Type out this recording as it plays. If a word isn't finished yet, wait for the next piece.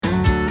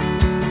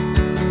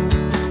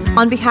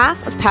On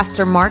behalf of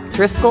Pastor Mark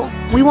Driscoll,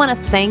 we want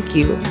to thank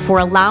you for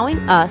allowing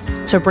us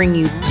to bring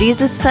you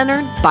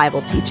Jesus-centered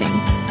Bible teaching.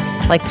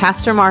 Like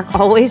Pastor Mark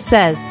always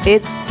says,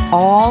 it's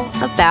all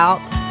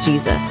about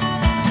Jesus.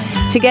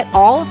 To get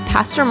all of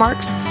Pastor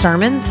Mark's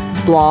sermons,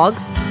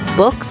 blogs,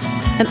 books,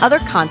 and other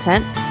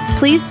content,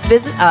 please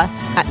visit us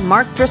at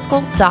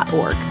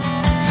markdriscoll.org.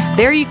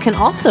 There you can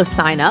also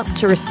sign up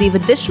to receive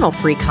additional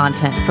free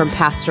content from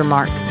Pastor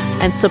Mark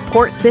and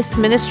support this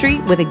ministry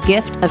with a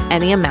gift of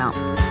any amount.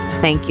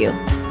 Thank you.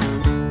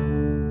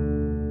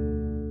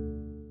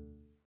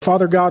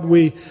 Father God,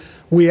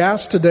 we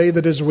ask today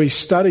that as we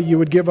study, you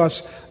would give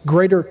us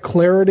greater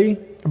clarity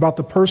about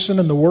the person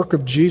and the work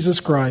of Jesus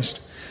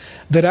Christ.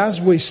 That as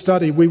we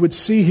study, we would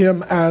see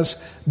him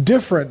as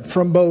different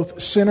from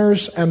both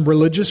sinners and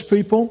religious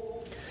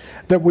people.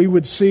 That we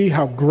would see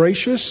how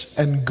gracious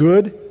and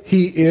good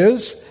he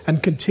is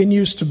and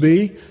continues to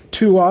be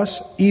to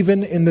us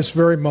even in this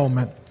very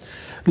moment.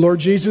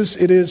 Lord Jesus,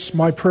 it is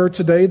my prayer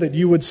today that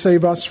you would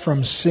save us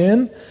from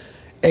sin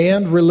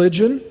and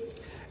religion,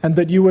 and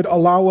that you would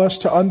allow us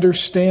to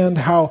understand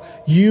how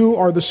you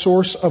are the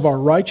source of our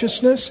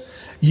righteousness,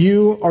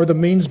 you are the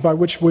means by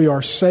which we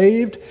are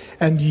saved,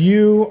 and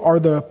you are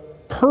the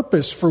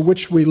purpose for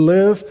which we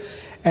live,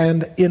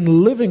 and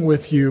in living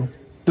with you,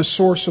 the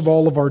source of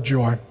all of our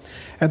joy.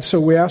 And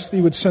so we ask that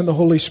you would send the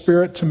Holy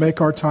Spirit to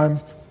make our time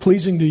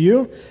pleasing to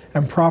you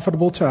and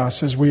profitable to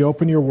us as we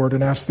open your word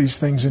and ask these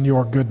things in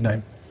your good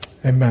name.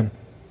 Amen.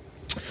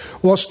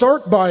 Well, I'll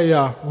start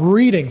by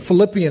reading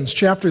Philippians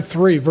chapter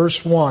 3,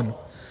 verse 1.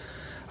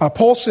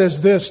 Paul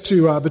says this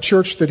to the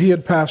church that he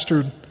had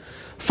pastored.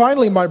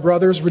 Finally, my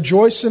brothers,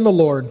 rejoice in the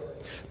Lord.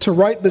 To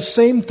write the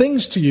same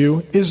things to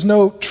you is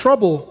no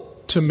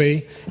trouble to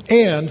me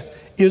and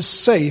is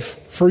safe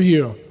for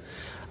you.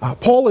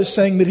 Paul is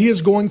saying that he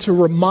is going to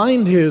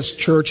remind his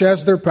church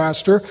as their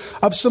pastor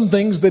of some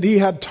things that he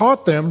had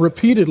taught them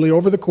repeatedly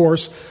over the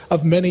course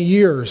of many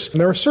years.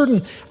 And there are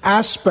certain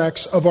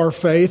aspects of our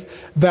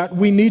faith that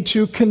we need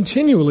to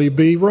continually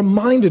be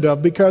reminded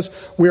of because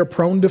we are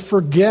prone to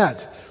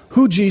forget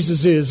who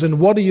Jesus is and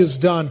what he has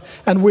done.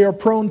 And we are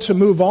prone to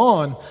move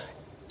on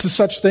to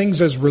such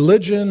things as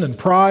religion and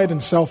pride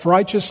and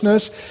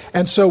self-righteousness.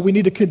 And so we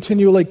need to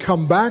continually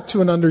come back to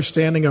an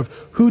understanding of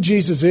who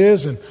Jesus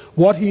is and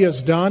what he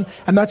has done.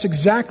 And that's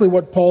exactly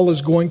what Paul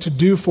is going to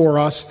do for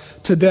us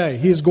today.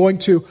 He is going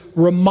to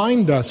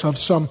remind us of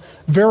some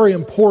very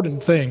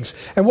important things.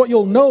 And what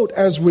you'll note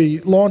as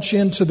we launch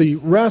into the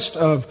rest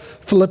of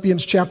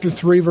Philippians chapter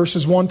 3,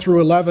 verses 1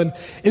 through 11,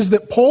 is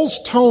that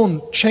Paul's tone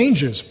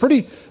changes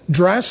pretty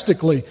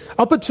drastically.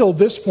 Up until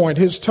this point,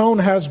 his tone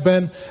has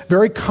been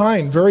very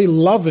kind, very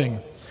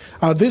loving.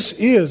 This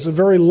is a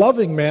very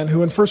loving man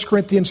who in 1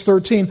 Corinthians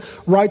 13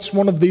 writes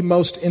one of the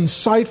most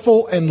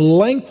insightful and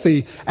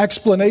lengthy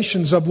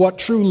explanations of what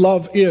true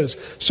love is.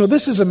 So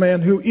this is a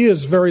man who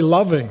is very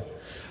loving.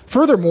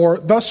 Furthermore,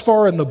 thus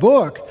far in the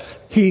book,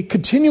 he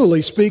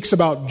continually speaks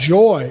about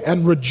joy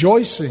and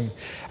rejoicing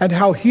and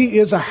how he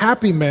is a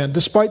happy man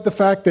despite the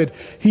fact that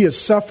he is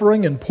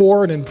suffering and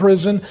poor and in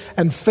prison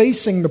and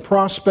facing the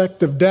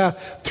prospect of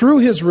death. Through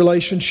his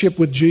relationship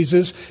with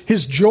Jesus,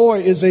 his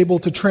joy is able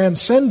to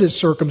transcend his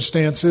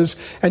circumstances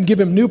and give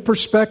him new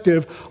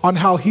perspective on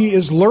how he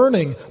is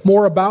learning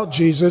more about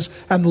Jesus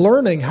and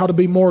learning how to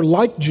be more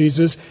like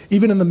Jesus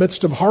even in the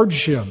midst of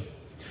hardship.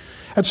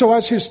 And so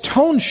as his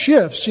tone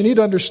shifts, you need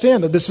to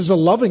understand that this is a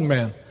loving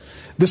man.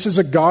 This is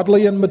a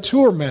godly and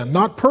mature man.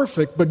 Not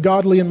perfect, but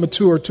godly and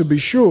mature to be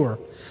sure.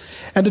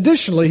 And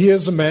additionally, he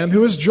is a man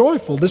who is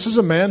joyful. This is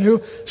a man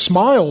who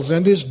smiles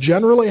and is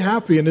generally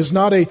happy and is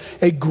not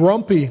a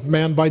grumpy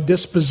man by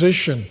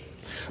disposition.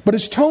 But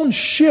his tone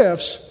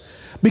shifts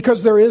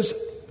because there is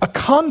a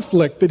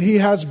conflict that he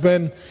has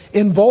been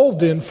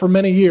involved in for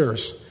many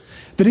years.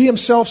 That he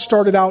himself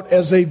started out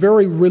as a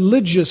very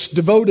religious,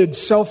 devoted,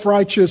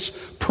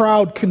 self-righteous,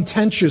 proud,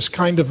 contentious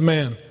kind of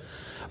man.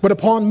 But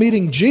upon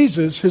meeting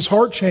Jesus, his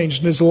heart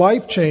changed and his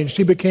life changed.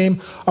 He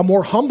became a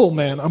more humble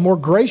man, a more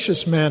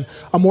gracious man,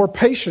 a more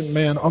patient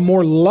man, a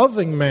more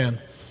loving man.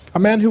 A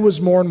man who was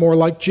more and more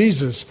like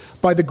Jesus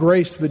by the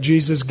grace that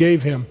Jesus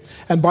gave him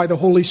and by the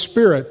Holy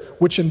Spirit,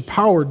 which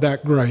empowered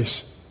that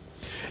grace.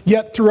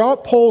 Yet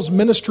throughout Paul's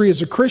ministry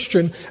as a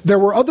Christian, there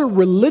were other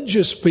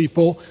religious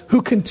people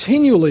who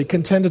continually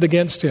contended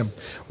against him.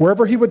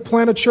 Wherever he would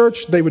plant a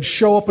church, they would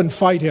show up and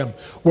fight him.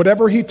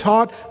 Whatever he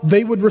taught,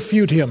 they would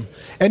refute him.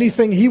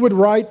 Anything he would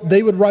write,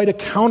 they would write a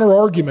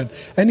counter-argument.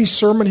 Any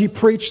sermon he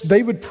preached,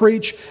 they would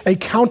preach a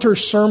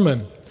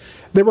counter-sermon.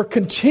 They were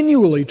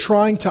continually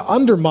trying to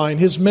undermine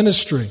his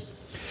ministry.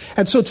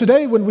 And so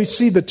today when we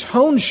see the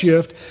tone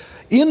shift,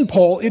 in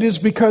Paul, it is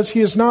because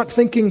he is not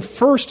thinking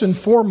first and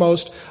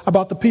foremost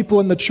about the people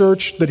in the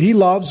church that he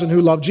loves and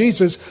who love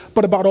Jesus,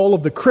 but about all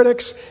of the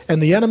critics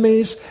and the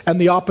enemies and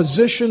the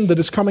opposition that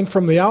is coming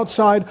from the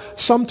outside,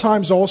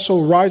 sometimes also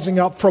rising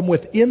up from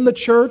within the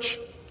church.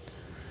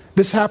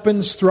 This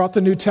happens throughout the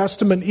New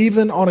Testament,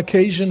 even on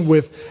occasion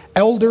with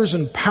elders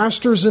and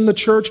pastors in the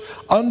church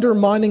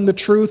undermining the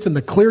truth and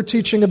the clear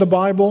teaching of the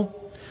Bible.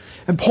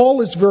 And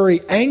Paul is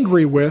very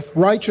angry with,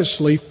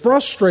 righteously,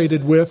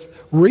 frustrated with,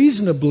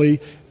 reasonably,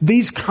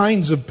 these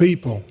kinds of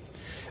people.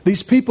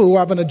 These people who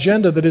have an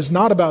agenda that is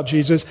not about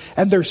Jesus,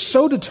 and they're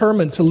so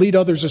determined to lead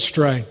others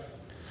astray.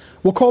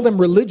 We'll call them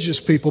religious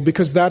people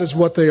because that is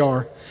what they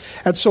are.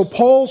 And so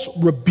Paul's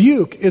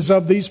rebuke is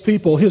of these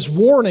people. His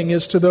warning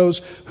is to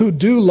those who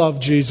do love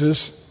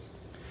Jesus.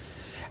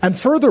 And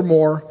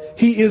furthermore,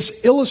 he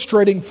is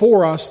illustrating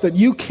for us that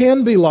you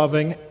can be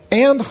loving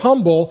and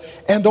humble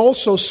and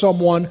also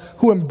someone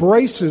who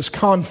embraces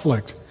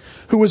conflict,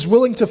 who is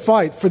willing to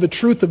fight for the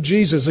truth of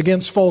Jesus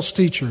against false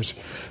teachers,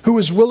 who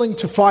is willing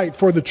to fight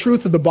for the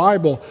truth of the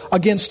Bible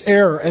against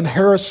error and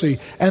heresy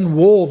and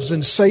wolves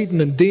and Satan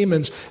and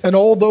demons and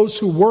all those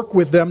who work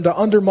with them to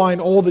undermine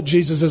all that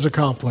Jesus has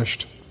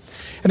accomplished.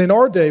 And in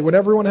our day, when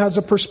everyone has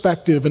a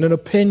perspective and an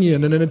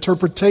opinion and an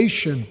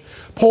interpretation,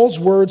 Paul's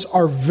words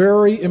are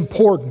very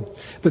important.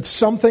 That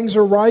some things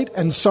are right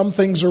and some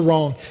things are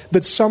wrong.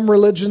 That some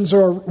religions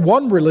are,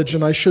 one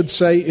religion I should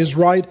say, is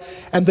right,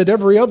 and that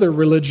every other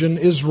religion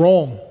is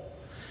wrong.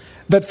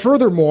 That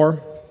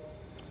furthermore,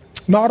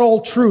 not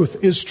all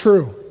truth is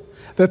true.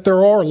 That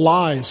there are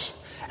lies.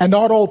 And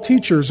not all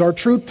teachers are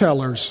truth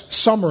tellers.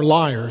 Some are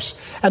liars.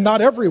 And not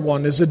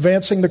everyone is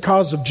advancing the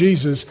cause of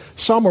Jesus.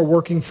 Some are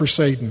working for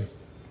Satan.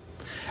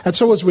 And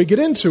so as we get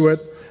into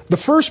it, the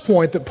first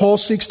point that Paul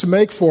seeks to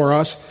make for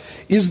us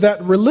is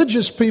that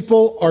religious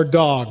people are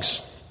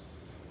dogs.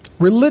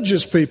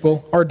 Religious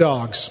people are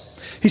dogs.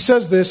 He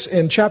says this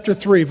in chapter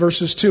 3,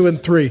 verses 2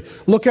 and 3.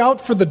 Look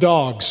out for the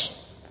dogs.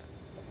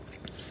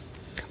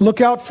 Look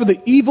out for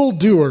the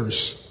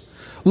evildoers.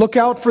 Look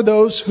out for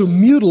those who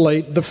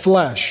mutilate the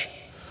flesh.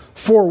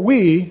 For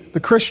we,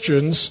 the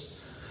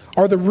Christians,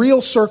 are the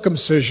real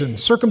circumcision,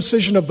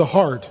 circumcision of the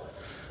heart,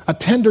 a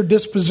tender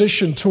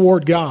disposition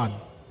toward God,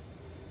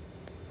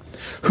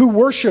 who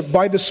worship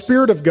by the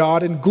Spirit of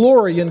God and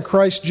glory in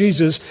Christ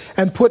Jesus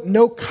and put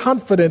no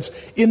confidence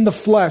in the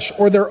flesh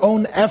or their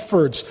own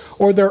efforts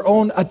or their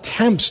own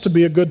attempts to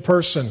be a good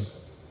person.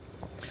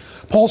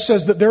 Paul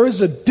says that there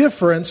is a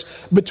difference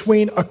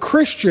between a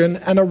Christian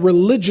and a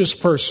religious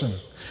person,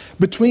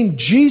 between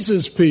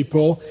Jesus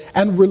people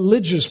and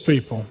religious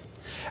people.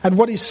 And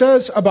what he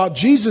says about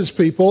Jesus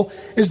people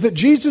is that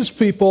Jesus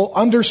people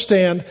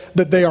understand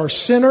that they are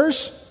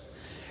sinners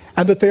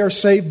and that they are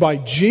saved by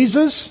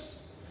Jesus,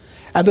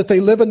 and that they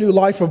live a new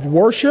life of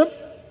worship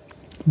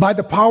by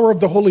the power of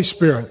the Holy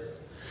Spirit.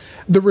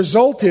 The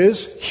result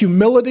is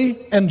humility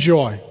and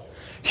joy.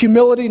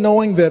 Humility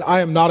knowing that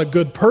I am not a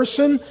good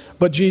person,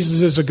 but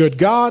Jesus is a good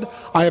God.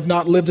 I have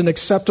not lived an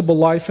acceptable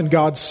life in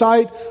God's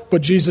sight,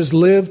 but Jesus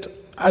lived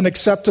an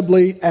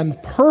acceptably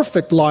and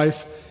perfect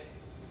life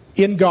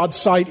in God's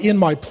sight in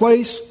my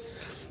place.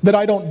 That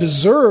I don't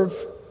deserve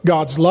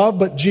God's love,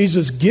 but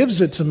Jesus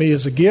gives it to me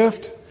as a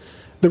gift.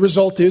 The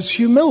result is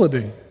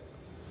humility.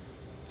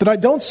 That I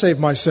don't save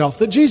myself,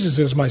 that Jesus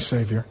is my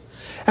Savior.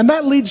 And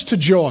that leads to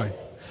joy,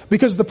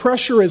 because the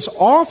pressure is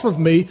off of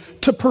me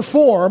to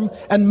perform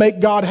and make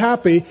God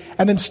happy,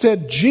 and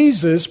instead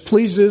Jesus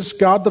pleases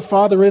God the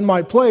Father in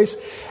my place,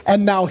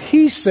 and now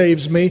He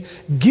saves me,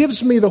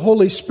 gives me the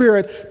Holy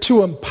Spirit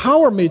to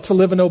empower me to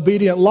live an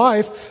obedient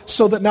life,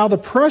 so that now the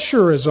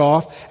pressure is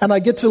off, and I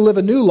get to live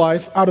a new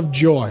life out of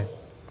joy.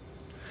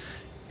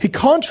 He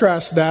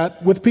contrasts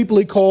that with people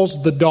he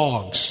calls the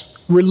dogs,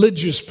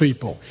 religious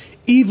people,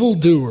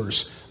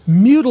 evildoers,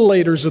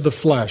 mutilators of the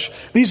flesh.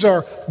 These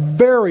are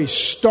very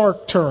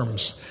stark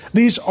terms.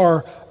 These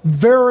are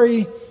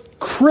very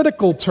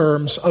critical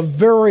terms of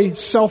very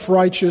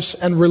self-righteous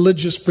and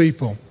religious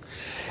people.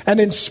 And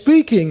in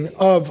speaking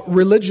of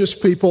religious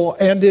people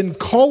and in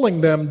calling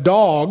them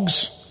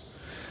dogs,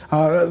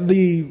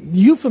 the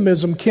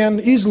euphemism can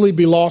easily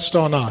be lost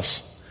on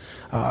us.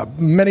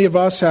 Many of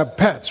us have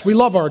pets. We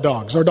love our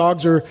dogs. Our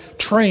dogs are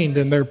trained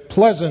and they're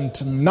pleasant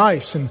and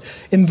nice. And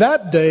in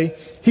that day,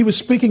 he was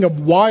speaking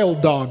of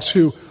wild dogs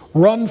who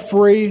run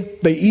free.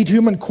 They eat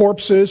human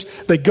corpses.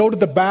 They go to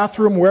the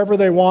bathroom wherever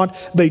they want.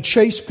 They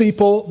chase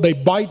people. They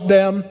bite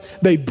them.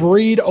 They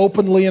breed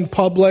openly in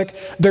public.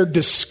 They're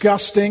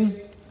disgusting.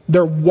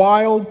 They're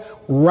wild,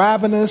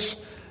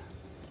 ravenous,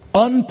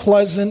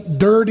 unpleasant,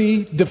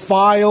 dirty,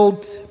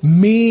 defiled,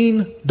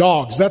 mean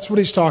dogs. That's what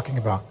he's talking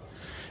about.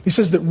 He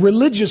says that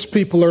religious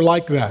people are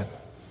like that.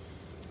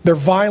 They're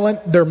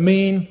violent, they're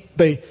mean,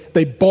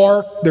 they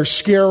bark, they're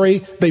scary,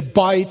 they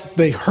bite,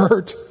 they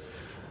hurt.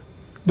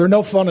 They're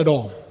no fun at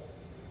all.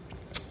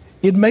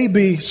 It may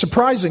be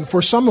surprising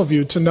for some of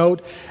you to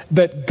note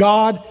that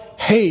God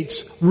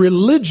hates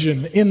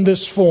religion in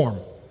this form.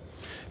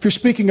 If you're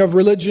speaking of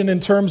religion in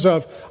terms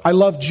of, I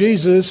love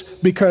Jesus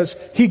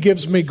because He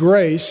gives me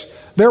grace,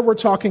 there we're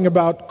talking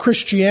about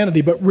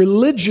Christianity, but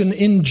religion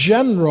in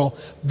general,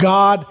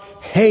 God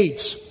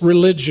hates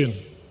religion.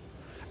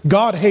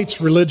 God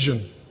hates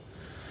religion.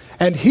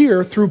 And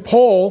here, through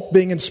Paul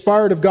being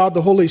inspired of God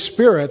the Holy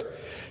Spirit,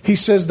 he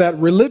says that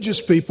religious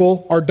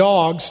people are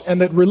dogs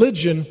and that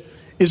religion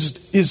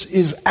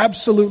is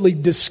absolutely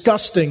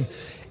disgusting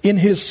in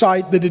his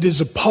sight, that it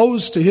is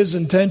opposed to his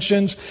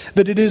intentions,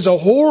 that it is a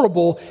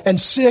horrible and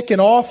sick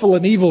and awful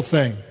and evil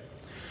thing.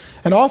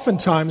 And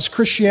oftentimes,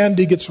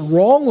 Christianity gets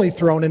wrongly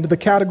thrown into the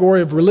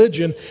category of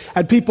religion,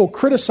 and people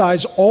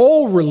criticize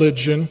all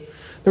religion.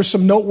 There's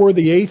some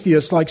noteworthy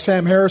atheists like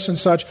Sam Harris and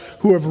such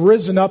who have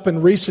risen up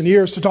in recent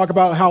years to talk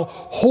about how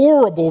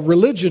horrible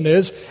religion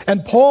is,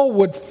 and Paul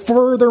would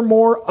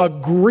furthermore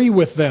agree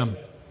with them.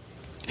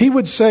 He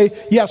would say,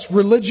 yes,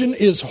 religion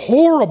is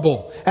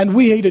horrible, and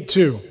we hate it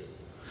too.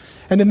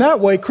 And in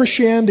that way,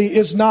 Christianity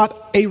is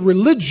not a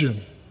religion.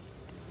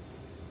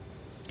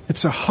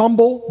 It's a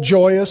humble,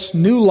 joyous,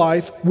 new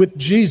life with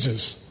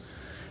Jesus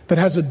that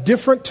has a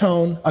different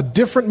tone, a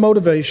different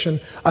motivation,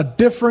 a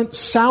different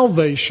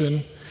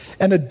salvation,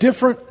 and a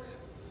different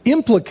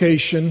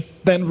implication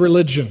than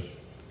religion.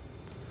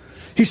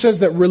 He says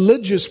that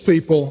religious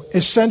people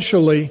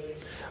essentially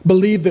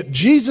believe that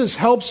Jesus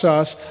helps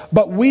us,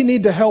 but we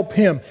need to help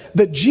him.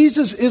 That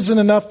Jesus isn't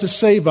enough to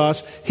save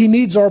us. He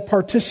needs our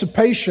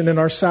participation in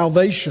our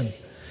salvation.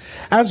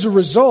 As a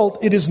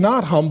result, it is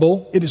not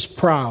humble, it is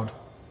proud.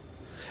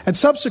 And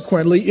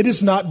subsequently, it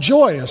is not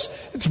joyous.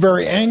 It's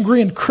very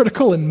angry and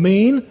critical and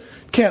mean.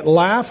 Can't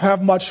laugh,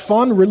 have much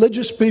fun.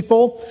 Religious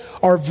people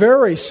are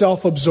very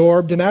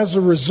self-absorbed, and as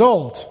a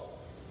result,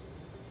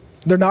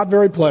 they're not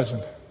very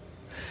pleasant.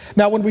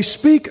 Now, when we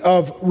speak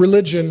of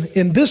religion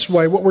in this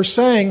way, what we're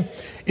saying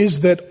is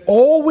that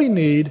all we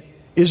need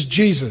is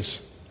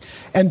Jesus.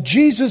 And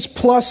Jesus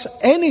plus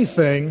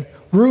anything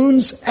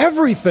ruins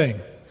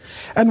everything.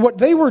 And what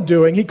they were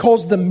doing, he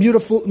calls them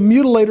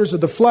mutilators of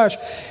the flesh,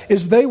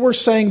 is they were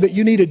saying that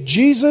you needed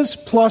Jesus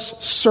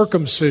plus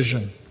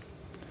circumcision.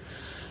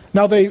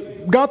 Now, they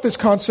got this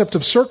concept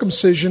of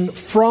circumcision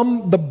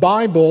from the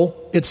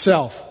Bible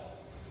itself.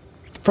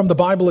 From the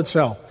Bible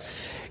itself.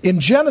 In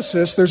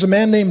Genesis, there's a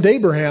man named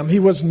Abraham. He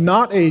was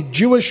not a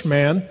Jewish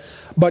man,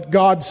 but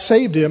God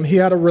saved him. He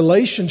had a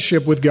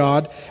relationship with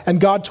God, and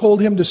God told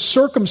him to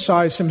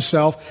circumcise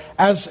himself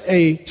as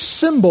a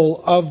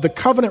symbol of the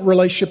covenant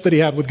relationship that he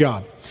had with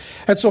God.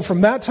 And so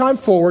from that time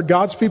forward,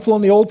 God's people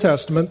in the Old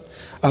Testament,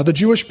 the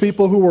Jewish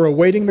people who were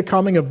awaiting the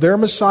coming of their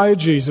Messiah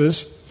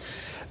Jesus,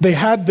 they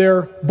had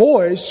their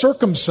boys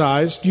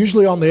circumcised,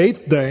 usually on the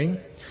 8th day,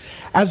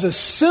 as a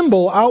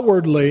symbol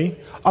outwardly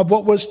of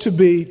what was to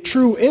be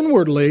true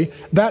inwardly,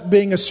 that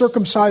being a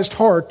circumcised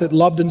heart that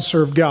loved and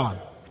served God.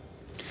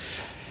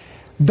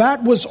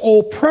 That was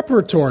all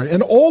preparatory,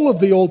 and all of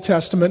the Old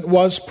Testament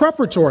was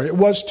preparatory. It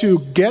was to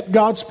get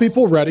God's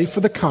people ready for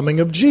the coming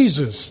of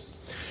Jesus.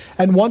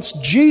 And once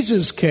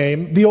Jesus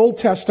came, the Old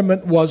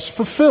Testament was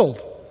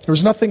fulfilled. There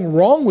was nothing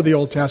wrong with the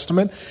Old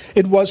Testament.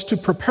 It was to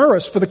prepare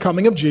us for the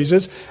coming of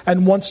Jesus.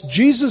 And once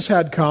Jesus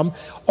had come,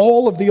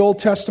 all of the Old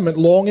Testament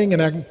longing and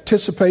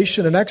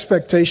anticipation and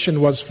expectation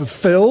was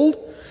fulfilled.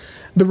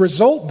 The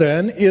result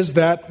then is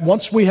that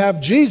once we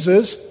have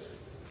Jesus,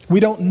 we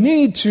don't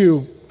need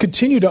to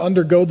continue to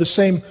undergo the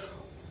same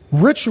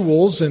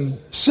rituals and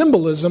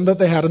symbolism that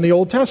they had in the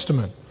Old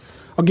Testament.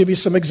 I'll give you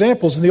some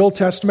examples. In the Old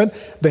Testament,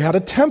 they had a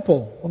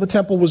temple. Well, the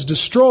temple was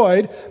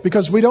destroyed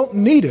because we don't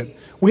need it.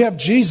 We have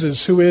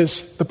Jesus, who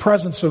is the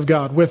presence of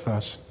God with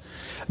us.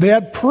 They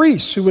had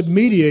priests who would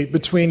mediate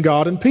between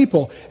God and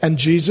people. And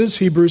Jesus,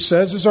 Hebrews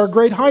says, is our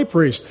great high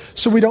priest.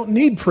 So we don't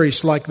need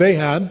priests like they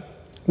had.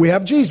 We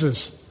have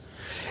Jesus.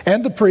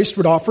 And the priest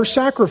would offer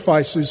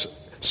sacrifices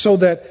so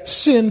that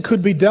sin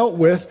could be dealt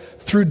with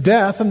through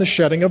death and the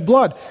shedding of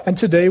blood. And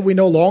today we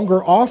no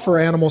longer offer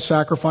animal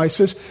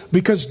sacrifices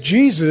because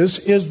Jesus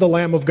is the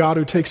Lamb of God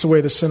who takes away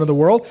the sin of the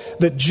world,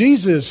 that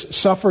Jesus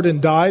suffered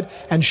and died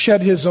and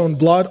shed his own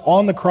blood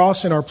on the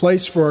cross in our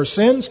place for our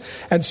sins.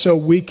 And so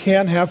we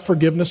can have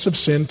forgiveness of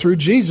sin through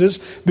Jesus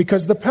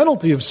because the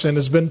penalty of sin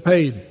has been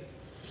paid.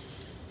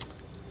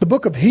 The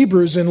book of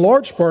Hebrews in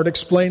large part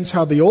explains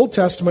how the Old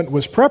Testament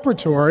was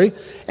preparatory,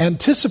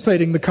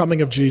 anticipating the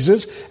coming of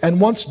Jesus,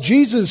 and once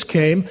Jesus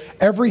came,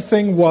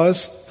 everything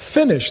was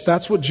finished.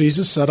 That's what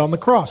Jesus said on the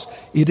cross.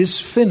 It is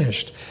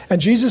finished.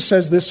 And Jesus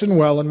says this in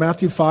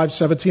Matthew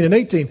 5:17 and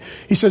 18.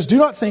 He says, "Do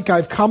not think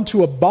I've come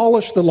to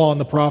abolish the law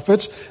and the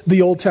prophets,"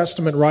 the Old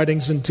Testament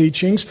writings and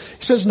teachings.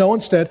 He says, no,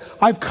 instead,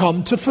 I've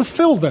come to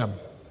fulfill them.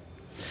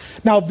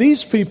 Now,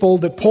 these people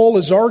that Paul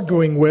is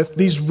arguing with,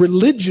 these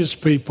religious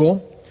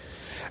people,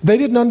 they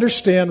didn't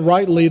understand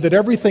rightly that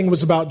everything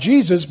was about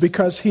Jesus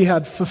because he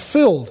had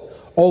fulfilled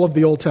all of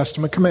the Old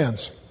Testament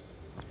commands.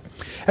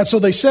 And so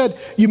they said,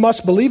 you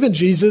must believe in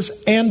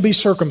Jesus and be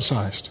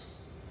circumcised.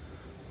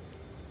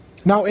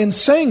 Now, in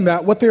saying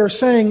that, what they are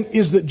saying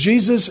is that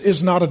Jesus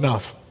is not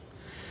enough.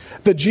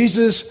 That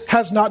Jesus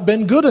has not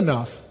been good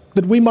enough.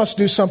 That we must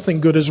do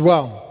something good as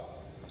well.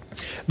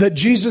 That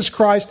Jesus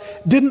Christ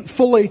didn't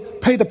fully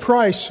pay the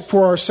price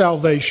for our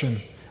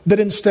salvation. That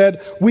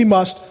instead we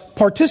must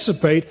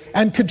participate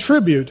and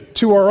contribute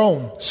to our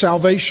own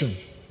salvation.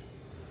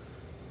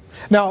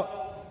 Now,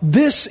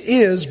 this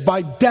is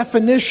by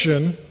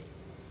definition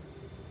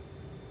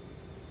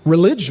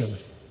religion.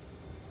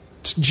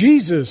 It's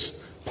Jesus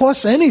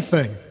plus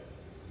anything.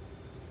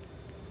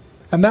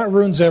 And that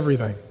ruins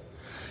everything.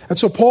 And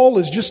so Paul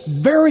is just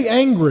very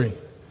angry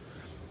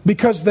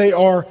because they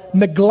are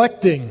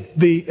neglecting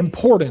the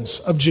importance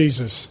of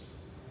Jesus.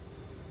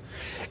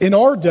 In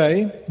our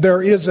day,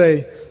 there is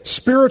a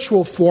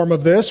spiritual form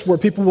of this where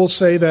people will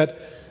say that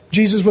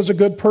Jesus was a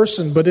good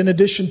person, but in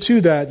addition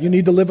to that, you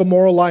need to live a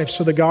moral life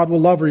so that God will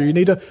love you. You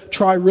need to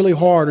try really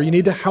hard, or you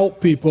need to help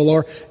people,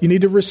 or you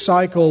need to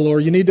recycle, or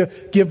you need to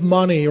give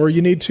money, or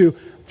you need to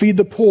feed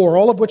the poor,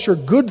 all of which are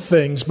good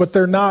things, but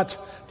they're not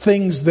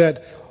things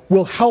that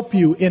will help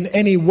you in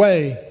any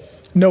way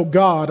know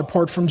God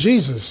apart from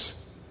Jesus.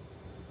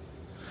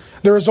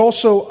 There is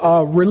also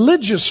a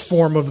religious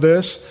form of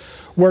this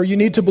where you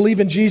need to believe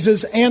in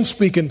Jesus and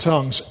speak in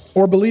tongues,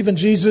 or believe in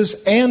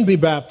Jesus and be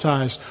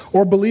baptized,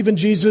 or believe in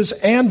Jesus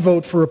and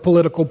vote for a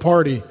political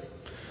party.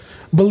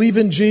 Believe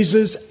in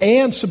Jesus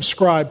and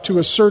subscribe to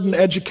a certain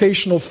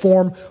educational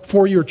form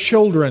for your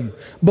children.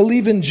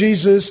 Believe in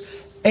Jesus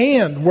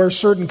and wear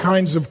certain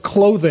kinds of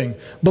clothing.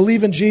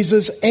 Believe in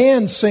Jesus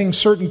and sing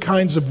certain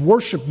kinds of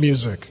worship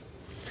music.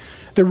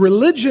 The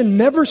religion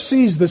never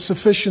sees the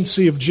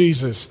sufficiency of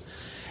Jesus,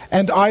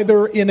 and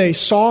either in a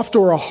soft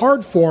or a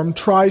hard form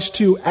tries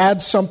to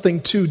add something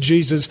to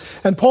Jesus.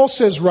 And Paul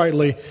says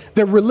rightly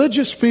that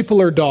religious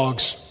people are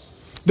dogs.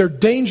 They're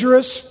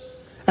dangerous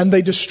and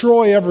they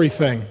destroy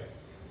everything.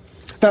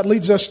 That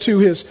leads us to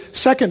his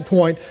second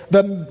point,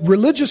 that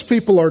religious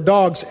people are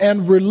dogs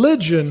and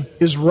religion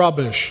is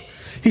rubbish.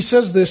 He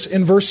says this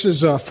in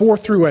verses 4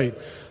 through 8.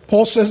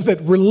 Paul says that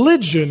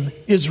religion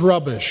is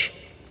rubbish.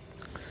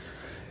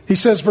 He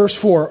says, verse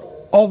 4,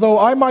 although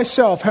I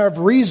myself have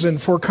reason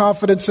for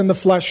confidence in the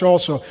flesh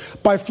also.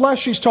 By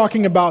flesh, he's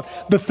talking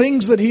about the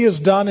things that he has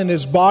done in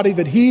his body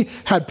that he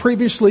had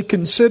previously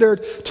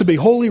considered to be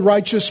holy,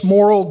 righteous,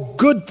 moral,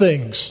 good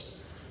things.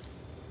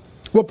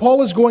 What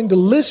Paul is going to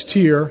list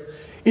here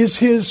is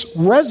his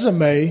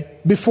resume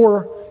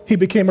before he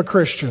became a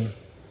Christian.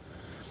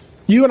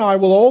 You and I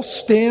will all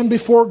stand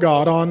before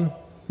God on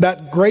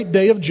that great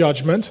day of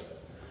judgment.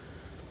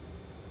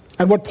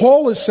 And what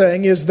Paul is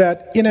saying is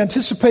that in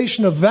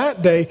anticipation of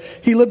that day,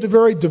 he lived a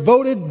very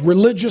devoted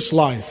religious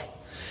life.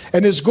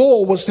 And his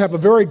goal was to have a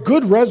very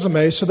good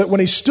resume so that when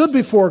he stood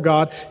before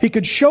God, he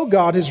could show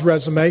God his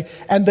resume,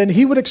 and then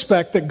he would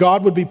expect that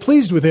God would be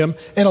pleased with him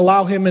and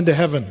allow him into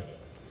heaven.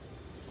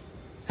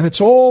 And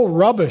it's all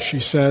rubbish, he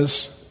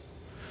says.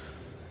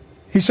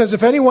 He says,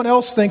 if anyone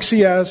else thinks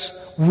he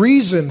has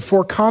reason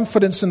for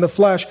confidence in the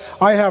flesh,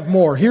 I have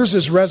more. Here's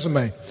his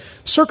resume.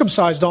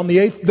 Circumcised on the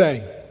 8th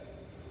day.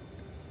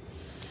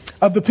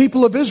 Of the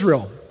people of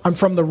Israel, I'm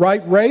from the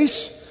right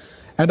race,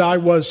 and I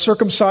was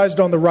circumcised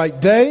on the right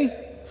day.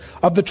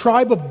 Of the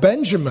tribe of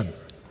Benjamin.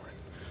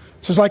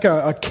 This is like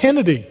a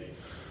Kennedy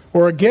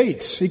or a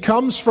Gates. He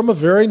comes from a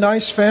very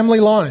nice family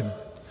line.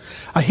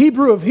 A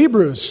Hebrew of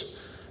Hebrews,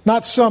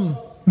 not some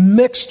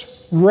mixed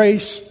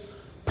race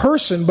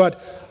person,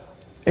 but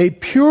a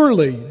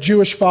purely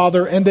Jewish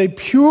father and a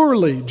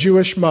purely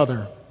Jewish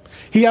mother.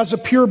 He has a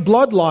pure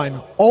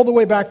bloodline all the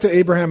way back to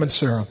Abraham and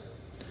Sarah.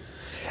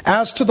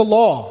 As to the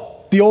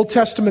law, the Old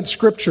Testament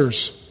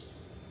scriptures,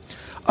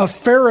 a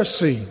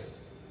Pharisee.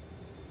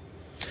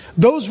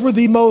 Those were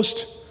the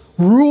most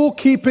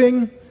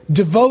rule-keeping,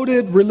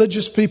 devoted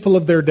religious people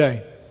of their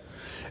day.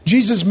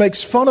 Jesus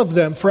makes fun of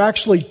them for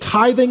actually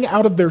tithing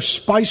out of their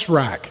spice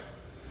rack.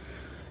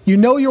 You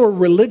know you're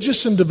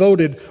religious and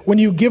devoted when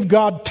you give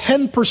God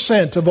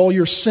 10% of all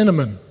your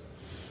cinnamon.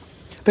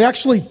 They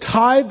actually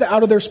tithed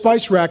out of their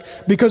spice rack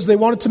because they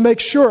wanted to make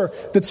sure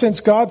that since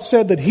God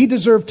said that He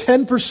deserved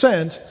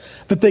 10%,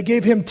 that they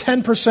gave Him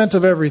 10%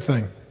 of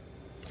everything.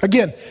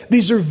 Again,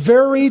 these are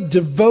very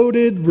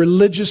devoted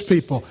religious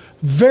people,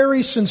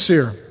 very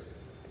sincere.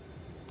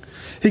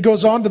 He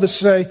goes on to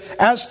say,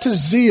 as to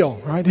zeal,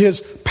 right,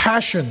 his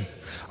passion,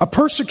 a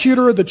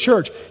persecutor of the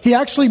church. He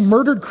actually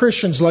murdered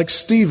Christians like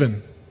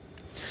Stephen.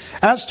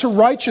 As to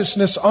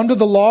righteousness under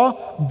the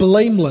law,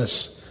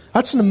 blameless.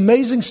 That's an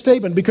amazing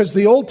statement because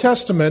the Old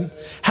Testament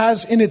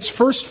has in its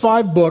first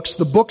 5 books,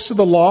 the books of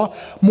the law,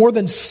 more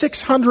than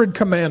 600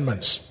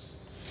 commandments.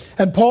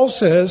 And Paul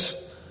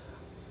says,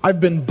 I've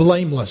been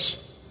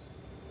blameless.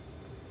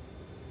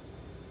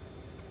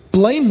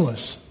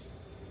 Blameless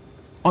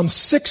on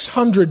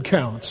 600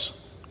 counts.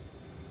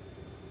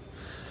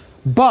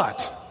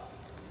 But,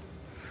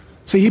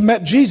 see, he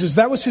met Jesus.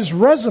 That was his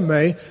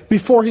resume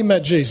before he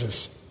met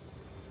Jesus.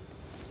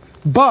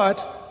 But,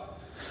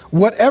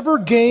 whatever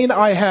gain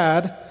I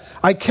had,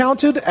 I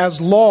counted as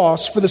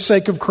loss for the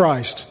sake of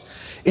Christ.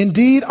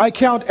 Indeed, I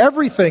count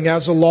everything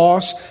as a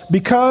loss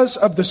because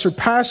of the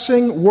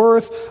surpassing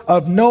worth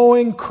of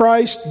knowing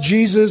Christ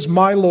Jesus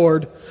my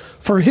Lord.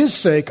 For His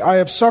sake, I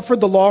have suffered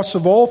the loss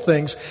of all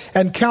things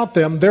and count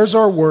them, there's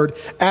our word,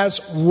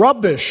 as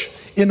rubbish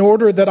in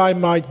order that I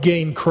might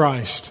gain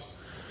Christ.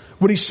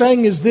 What he's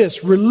saying is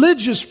this: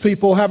 religious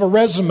people have a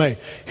resume.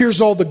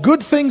 Here's all the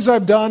good things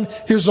I've done.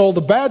 Here's all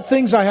the bad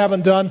things I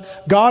haven't done.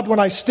 God, when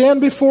I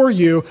stand before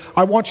you,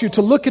 I want you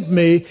to look at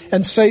me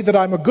and say that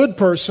I'm a good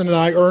person and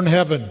I earn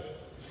heaven.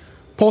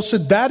 Paul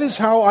said, that is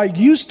how I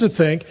used to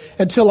think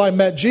until I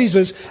met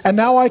Jesus, and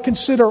now I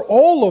consider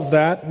all of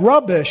that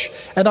rubbish,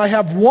 and I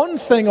have one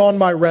thing on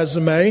my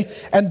resume,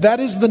 and that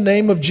is the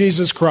name of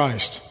Jesus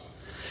Christ.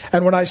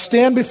 And when I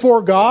stand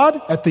before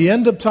God at the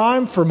end of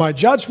time for my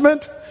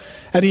judgment,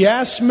 and He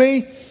asks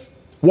me,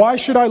 why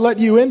should I let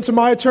you into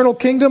my eternal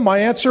kingdom? My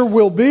answer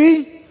will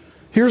be,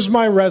 here's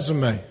my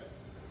resume.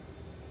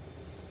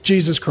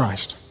 Jesus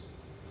Christ.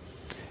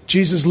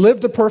 Jesus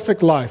lived a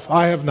perfect life.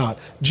 I have not.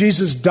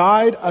 Jesus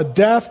died a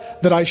death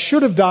that I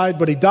should have died,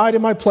 but He died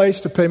in my place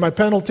to pay my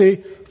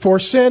penalty for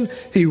sin.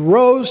 He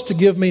rose to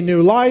give me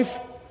new life.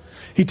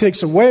 He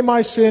takes away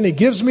my sin. He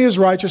gives me His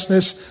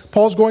righteousness.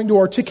 Paul's going to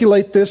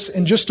articulate this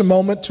in just a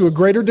moment to a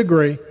greater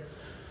degree.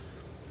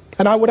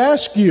 And I would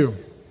ask you,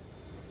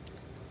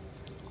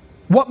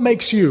 what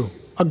makes you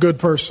a good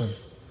person?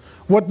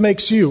 What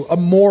makes you a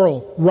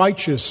moral,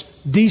 righteous,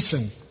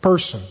 decent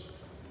person?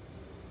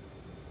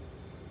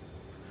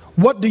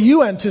 What do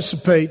you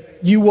anticipate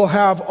you will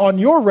have on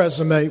your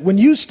resume when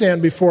you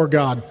stand before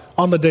God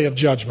on the day of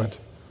judgment?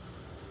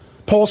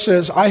 Paul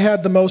says, I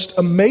had the most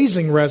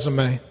amazing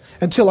resume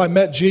until I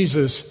met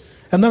Jesus,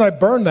 and then I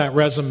burned that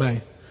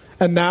resume.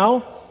 And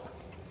now,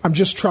 I'm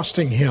just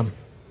trusting Him.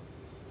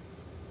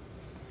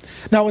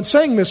 Now, in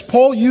saying this,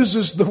 Paul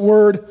uses the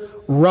word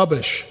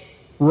rubbish.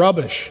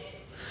 Rubbish.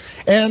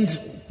 And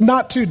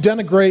not to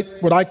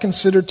denigrate what I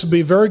consider to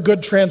be very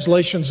good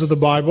translations of the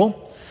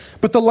Bible,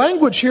 but the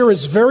language here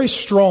is very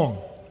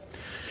strong.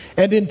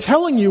 And in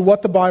telling you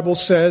what the Bible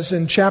says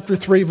in chapter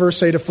 3,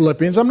 verse 8 of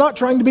Philippians, I'm not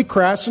trying to be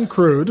crass and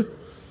crude,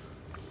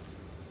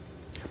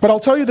 but I'll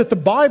tell you that the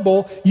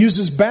Bible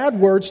uses bad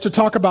words to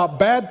talk about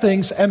bad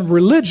things, and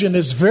religion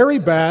is very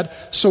bad,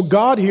 so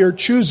God here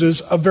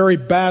chooses a very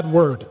bad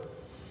word,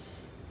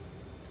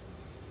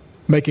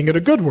 making it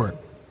a good word.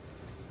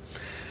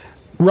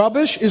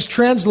 Rubbish is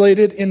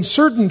translated in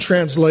certain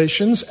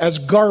translations as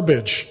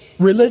garbage.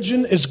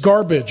 Religion is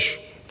garbage.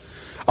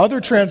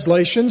 Other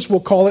translations will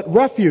call it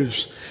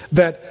refuse,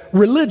 that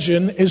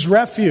religion is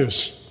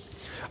refuse.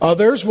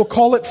 Others will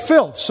call it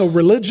filth, so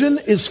religion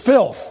is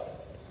filth.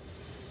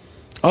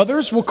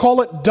 Others will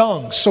call it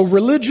dung, so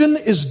religion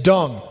is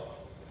dung.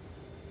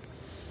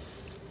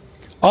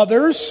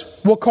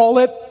 Others will call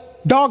it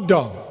dog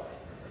dung.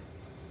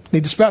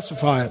 Need to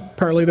specify it.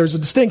 Apparently there's a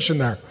distinction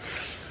there.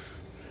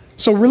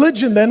 So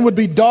religion then would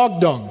be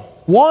dog dung.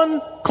 One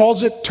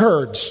calls it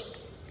turds.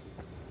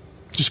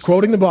 Just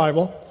quoting the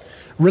Bible.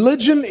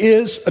 Religion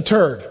is a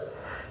turd.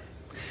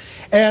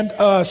 And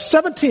a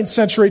 17th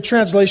century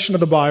translation of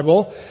the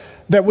Bible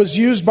that was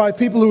used by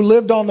people who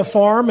lived on the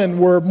farm and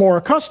were more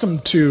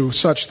accustomed to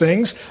such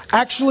things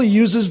actually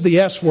uses the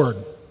S word.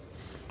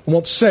 I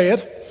won't say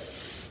it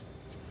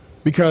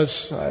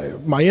because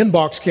my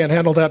inbox can't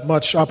handle that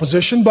much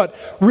opposition, but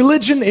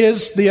religion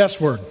is the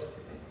S word.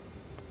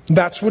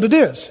 That's what it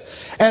is.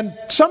 And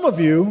some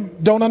of you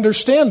don't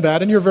understand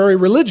that, and you're very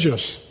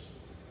religious.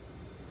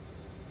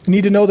 You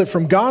need to know that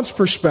from God's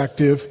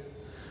perspective,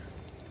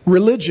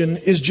 religion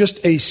is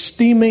just a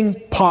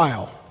steaming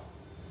pile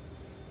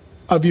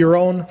of your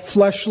own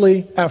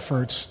fleshly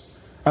efforts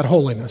at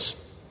holiness.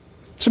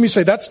 Some of you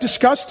say, that's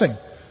disgusting.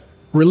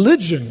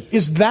 Religion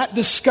is that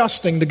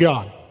disgusting to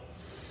God.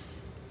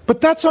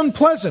 But that's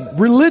unpleasant.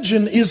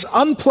 Religion is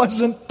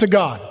unpleasant to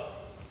God.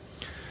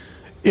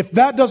 If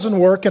that doesn't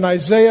work, in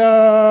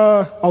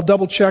Isaiah, I'll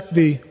double check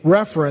the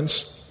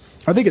reference,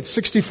 I think it's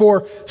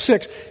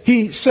 64:6.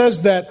 He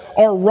says that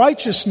our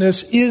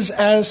righteousness is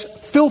as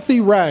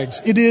filthy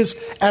rags. It is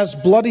as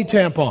bloody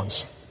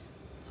tampons.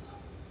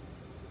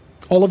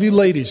 All of you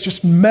ladies,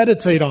 just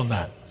meditate on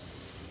that.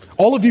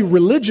 All of you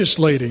religious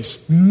ladies,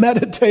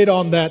 meditate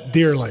on that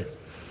dearly.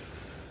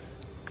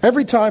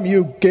 Every time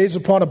you gaze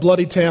upon a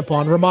bloody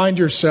tampon, remind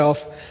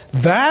yourself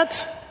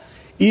that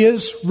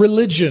is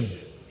religion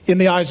in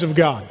the eyes of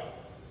God.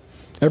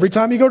 Every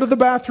time you go to the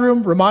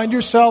bathroom, remind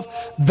yourself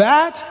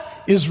that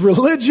is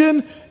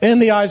religion in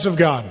the eyes of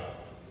God.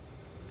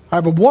 I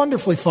have a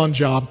wonderfully fun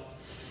job.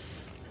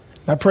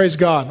 I praise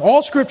God.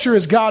 All Scripture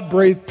is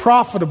God-breathed,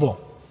 profitable,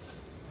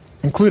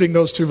 including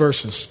those two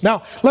verses.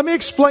 Now, let me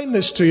explain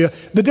this to you.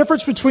 The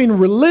difference between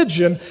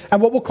religion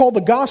and what we'll call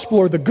the gospel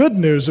or the good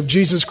news of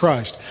Jesus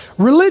Christ.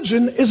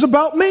 Religion is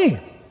about me.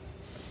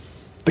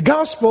 The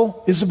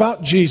gospel is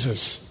about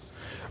Jesus.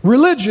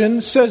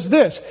 Religion says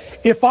this: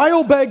 if I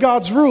obey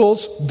God's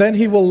rules, then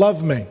He will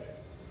love me.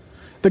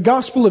 The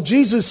gospel of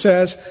Jesus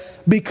says,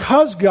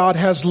 because God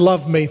has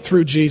loved me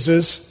through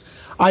Jesus,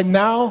 I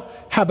now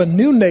have a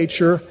new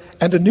nature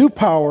and a new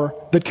power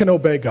that can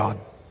obey God.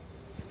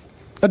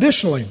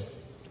 Additionally,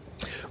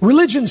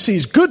 religion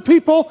sees good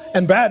people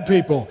and bad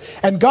people,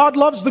 and God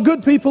loves the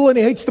good people and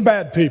He hates the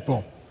bad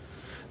people.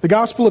 The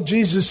gospel of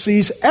Jesus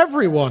sees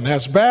everyone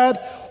as bad.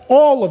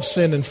 All have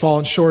sinned and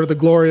fallen short of the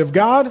glory of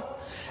God,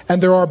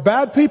 and there are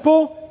bad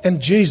people and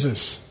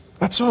Jesus.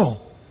 That's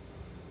all.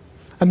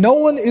 And no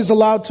one is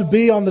allowed to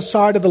be on the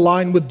side of the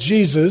line with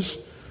Jesus,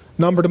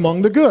 numbered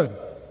among the good.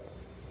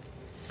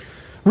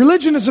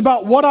 Religion is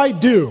about what I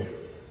do.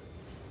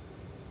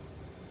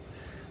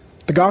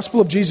 The gospel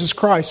of Jesus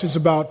Christ is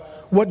about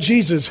what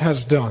Jesus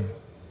has done.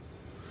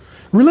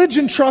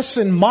 Religion trusts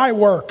in my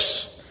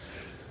works.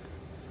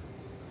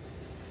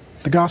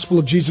 The gospel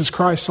of Jesus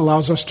Christ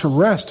allows us to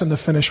rest in the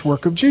finished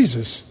work of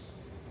Jesus.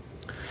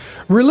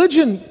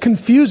 Religion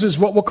confuses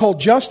what we'll call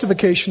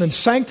justification and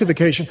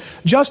sanctification.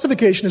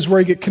 Justification is where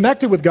you get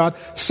connected with God.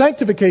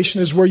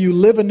 Sanctification is where you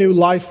live a new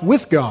life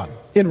with God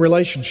in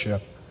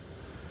relationship.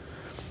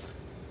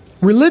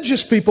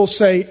 Religious people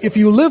say, if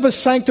you live a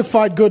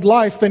sanctified, good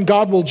life, then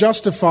God will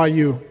justify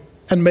you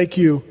and make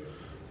you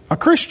a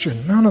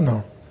Christian.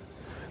 No.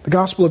 The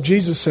gospel of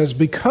Jesus says,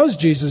 because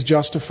Jesus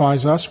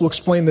justifies us, we'll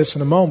explain this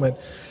in a moment,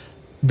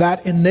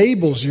 that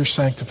enables your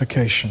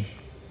sanctification.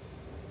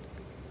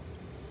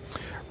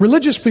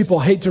 Religious people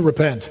hate to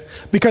repent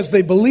because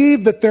they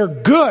believe that they're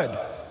good.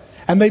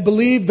 And they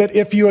believe that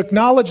if you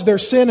acknowledge their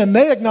sin and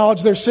they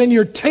acknowledge their sin,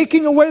 you're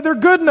taking away their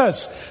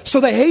goodness. So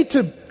they hate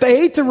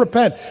to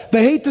repent.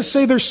 They hate to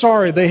say they're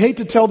sorry. They hate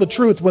to tell the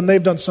truth when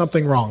they've done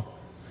something wrong.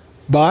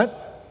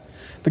 But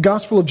the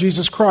gospel of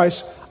Jesus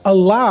Christ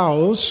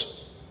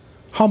allows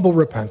humble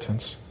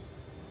repentance.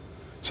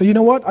 So you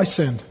know what? I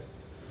sinned.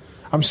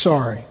 I'm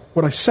sorry.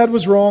 What I said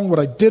was wrong. What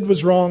I did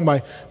was wrong.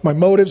 My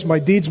motives, my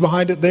deeds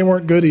behind it, they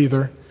weren't good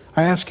either.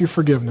 I ask your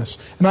forgiveness.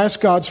 And I ask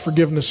God's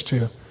forgiveness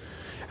too.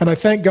 And I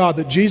thank God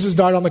that Jesus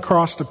died on the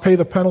cross to pay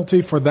the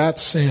penalty for that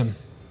sin.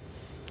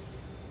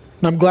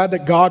 And I'm glad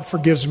that God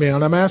forgives me.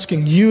 And I'm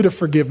asking you to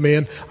forgive me.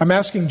 And I'm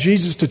asking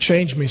Jesus to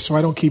change me so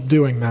I don't keep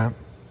doing that.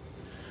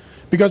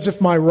 Because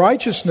if my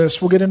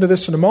righteousness, we'll get into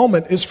this in a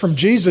moment, is from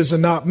Jesus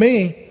and not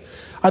me,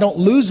 I don't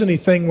lose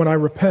anything when I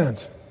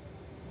repent.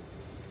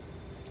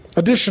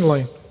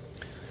 Additionally,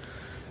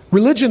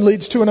 religion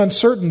leads to an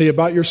uncertainty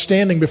about your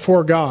standing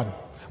before God.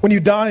 When you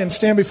die and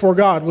stand before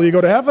God, will you go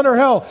to heaven or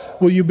hell?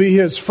 Will you be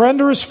His friend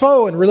or His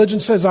foe? And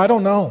religion says, I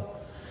don't know.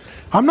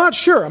 I'm not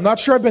sure. I'm not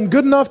sure I've been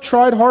good enough,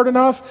 tried hard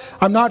enough.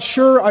 I'm not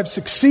sure I've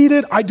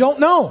succeeded. I don't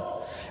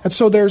know. And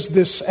so there's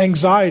this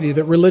anxiety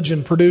that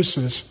religion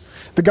produces.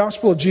 The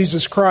gospel of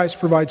Jesus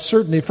Christ provides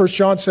certainty. 1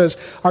 John says,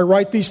 I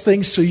write these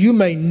things so you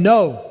may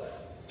know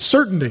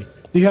certainty.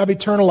 You have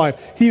eternal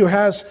life. He who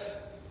has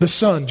the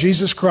Son,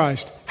 Jesus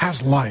Christ,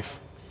 has life.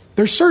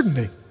 There's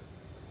certainty.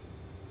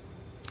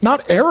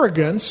 Not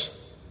arrogance,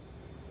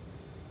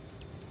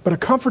 but a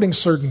comforting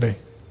certainty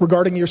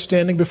regarding your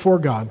standing before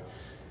God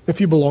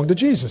if you belong to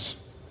Jesus.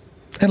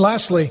 And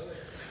lastly,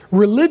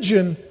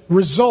 religion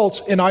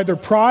results in either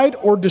pride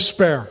or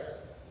despair.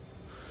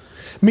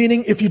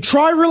 Meaning, if you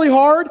try really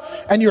hard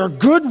and you're a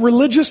good,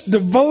 religious,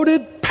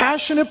 devoted,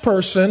 passionate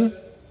person,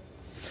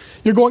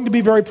 you're going to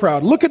be very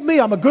proud. Look at me,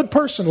 I'm a good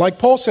person. Like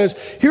Paul says,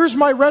 here's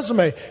my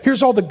resume.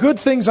 Here's all the good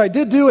things I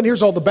did do, and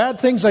here's all the bad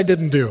things I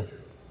didn't do.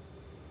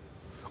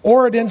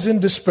 Or it ends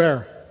in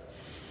despair.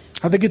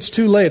 I think it's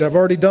too late. I've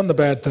already done the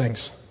bad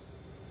things.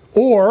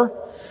 Or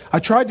I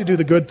tried to do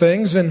the good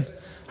things and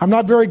I'm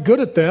not very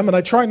good at them, and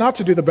I try not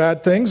to do the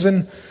bad things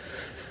and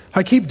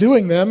I keep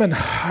doing them, and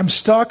I'm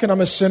stuck and I'm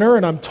a sinner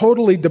and I'm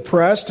totally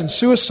depressed and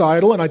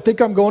suicidal, and I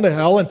think I'm going to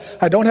hell, and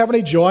I don't have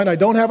any joy and I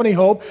don't have any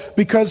hope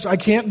because I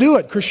can't do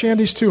it.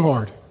 Christianity's too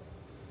hard.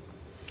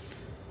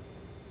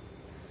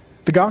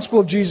 The gospel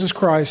of Jesus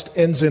Christ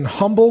ends in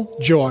humble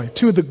joy.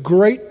 Two of the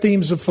great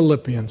themes of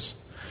Philippians.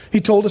 He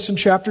told us in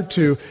chapter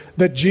 2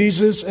 that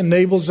Jesus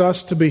enables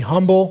us to be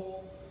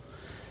humble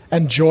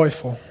and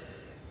joyful.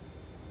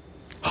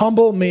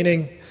 Humble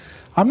meaning,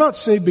 I'm not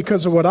saved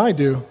because of what I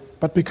do,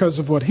 but because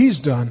of what He's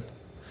done.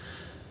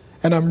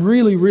 And I'm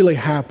really, really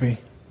happy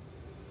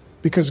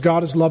because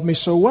God has loved me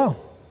so well.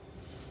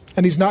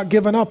 And He's not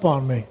given up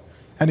on me.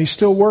 And He's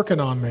still working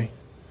on me.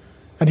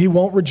 And He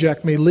won't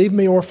reject me, leave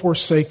me, or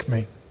forsake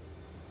me.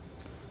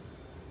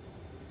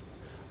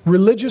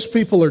 Religious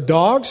people are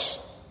dogs,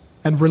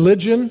 and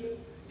religion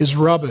is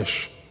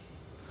rubbish.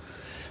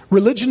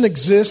 Religion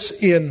exists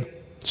in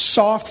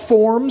soft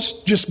forms,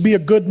 just be a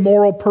good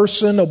moral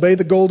person, obey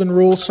the golden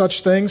rule,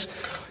 such things.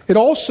 It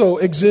also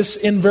exists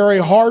in very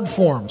hard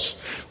forms,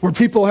 where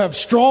people have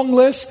strong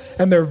lists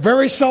and they're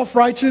very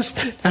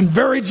self-righteous and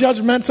very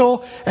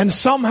judgmental, and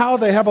somehow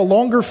they have a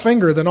longer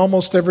finger than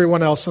almost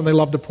everyone else and they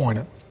love to point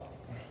it.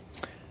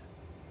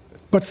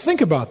 But think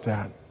about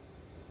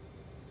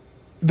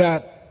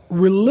that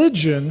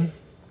religion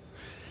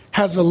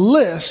has a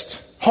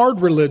list,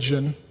 hard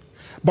religion,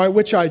 by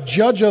which I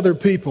judge other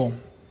people.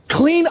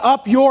 Clean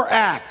up your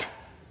act.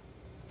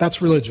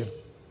 That's religion.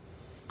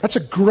 That's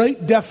a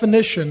great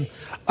definition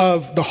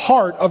of the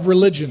heart of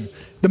religion.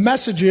 The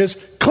message is,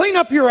 clean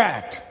up your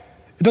act.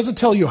 It doesn't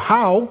tell you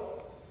how.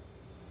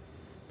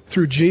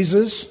 Through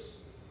Jesus.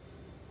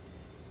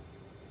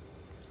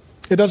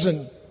 It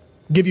doesn't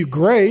give you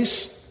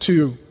grace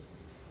to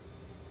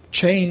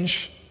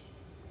change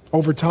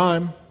over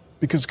time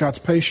because God's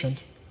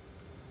patient.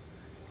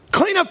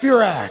 Clean up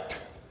your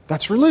act.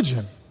 That's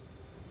religion.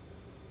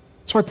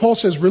 That's why Paul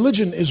says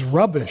religion is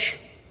rubbish.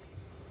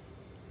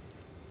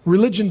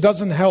 Religion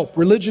doesn't help.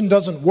 Religion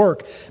doesn't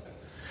work.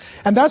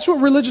 And that's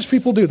what religious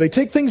people do. They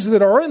take things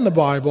that are in the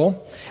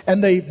Bible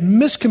and they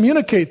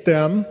miscommunicate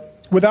them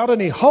without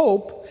any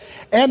hope,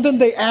 and then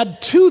they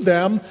add to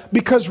them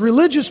because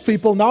religious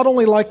people not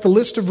only like the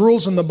list of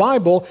rules in the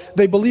Bible,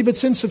 they believe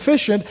it's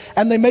insufficient,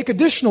 and they make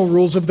additional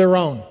rules of their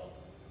own.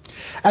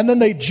 And then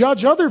they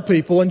judge other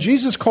people, and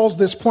Jesus calls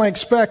this plank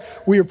speck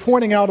where you're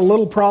pointing out a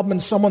little problem in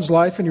someone's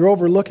life and you're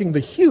overlooking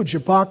the huge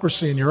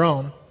hypocrisy in your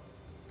own.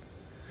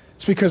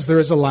 It's because there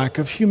is a lack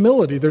of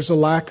humility, there's a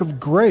lack of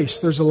grace,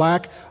 there's a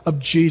lack of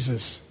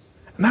Jesus.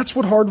 And that's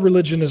what hard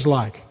religion is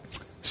like.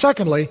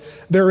 Secondly,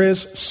 there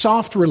is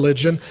soft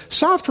religion.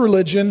 Soft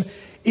religion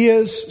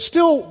is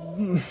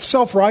still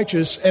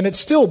self-righteous, and it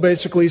still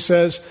basically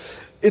says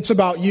it's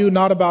about you,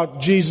 not about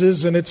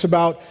Jesus, and it's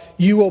about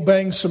you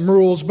obeying some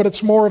rules, but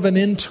it's more of an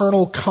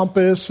internal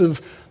compass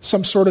of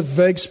some sort of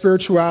vague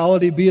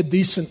spirituality, be a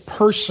decent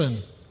person.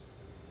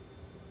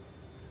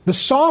 The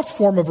soft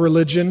form of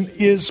religion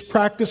is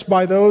practiced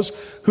by those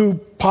who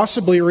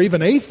possibly are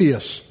even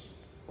atheists,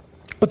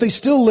 but they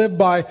still live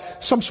by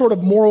some sort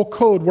of moral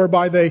code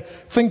whereby they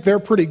think they're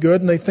pretty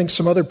good and they think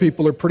some other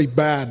people are pretty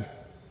bad.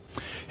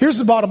 Here's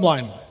the bottom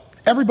line.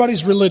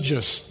 Everybody's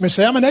religious. You may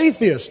say, I'm an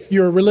atheist.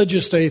 You're a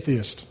religious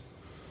atheist.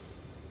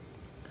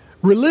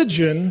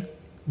 Religion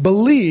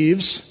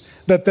believes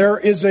that there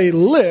is a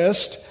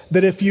list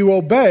that if you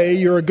obey,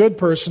 you're a good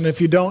person. If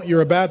you don't,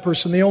 you're a bad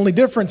person. The only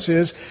difference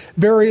is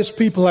various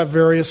people have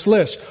various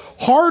lists.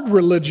 Hard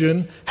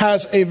religion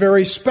has a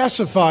very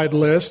specified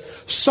list.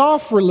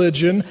 Soft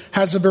religion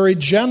has a very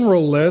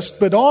general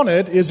list, but on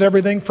it is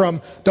everything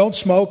from don't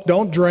smoke,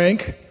 don't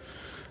drink,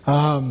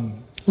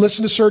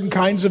 listen to certain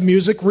kinds of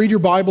music, read your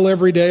Bible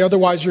every day,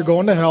 otherwise you're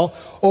going to hell,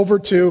 over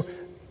to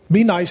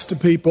be nice to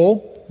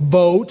people,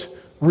 vote,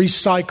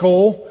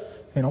 recycle,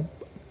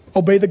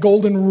 obey the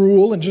golden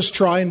rule and just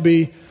try and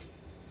be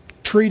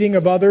treating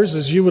of others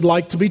as you would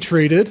like to be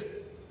treated.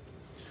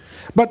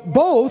 But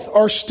both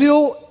are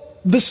still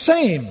the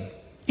same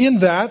in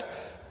that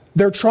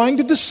they're trying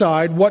to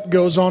decide what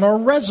goes on our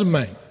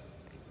resume.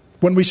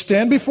 When we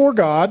stand before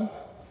God,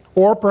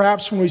 or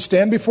perhaps when we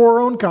stand before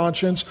our own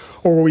conscience,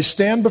 or when we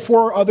stand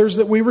before others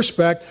that we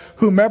respect,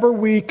 whomever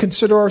we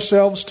consider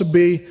ourselves to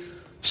be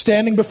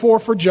standing before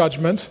for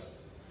judgment,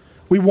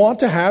 we want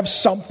to have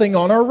something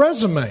on our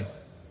resume.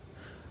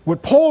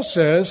 What Paul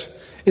says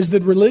is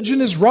that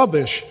religion is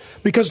rubbish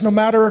because no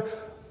matter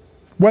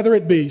whether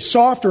it be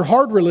soft or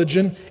hard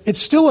religion, it's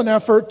still an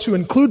effort to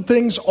include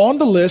things on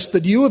the list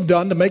that you have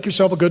done to make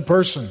yourself a good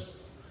person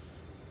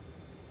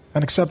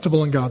and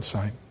acceptable in God's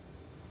sight.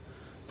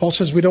 Paul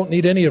says we don't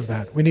need any of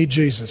that. We need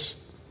Jesus.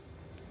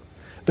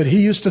 That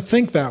he used to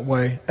think that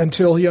way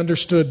until he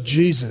understood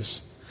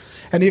Jesus.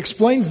 And he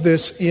explains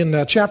this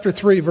in chapter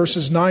 3,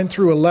 verses 9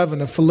 through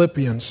 11 of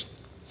Philippians.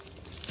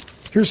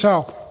 Here's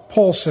how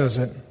Paul says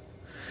it.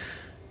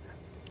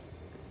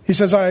 He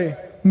says, I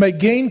may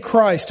gain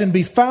Christ and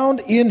be found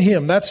in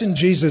him, that's in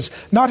Jesus,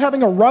 not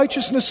having a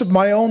righteousness of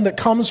my own that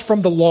comes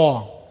from the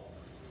law,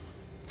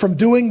 from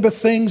doing the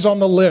things on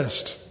the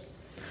list,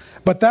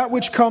 but that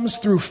which comes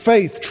through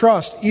faith,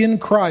 trust in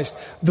Christ,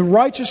 the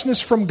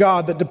righteousness from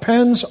God that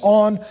depends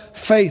on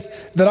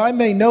faith, that I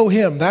may know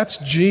him, that's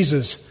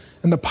Jesus,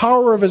 and the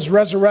power of his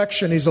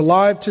resurrection, he's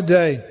alive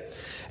today,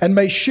 and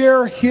may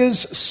share his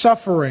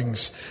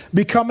sufferings,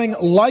 becoming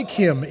like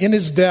him in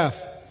his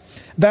death,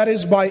 that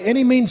is, by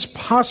any means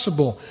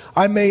possible,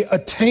 I may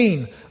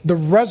attain the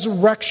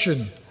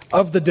resurrection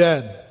of the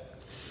dead.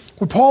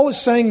 What Paul is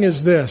saying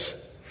is this.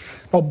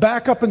 I'll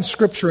back up in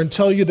Scripture and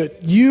tell you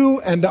that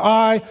you and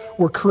I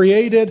were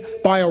created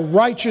by a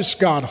righteous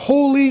God,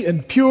 holy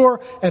and pure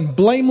and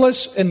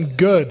blameless and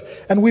good.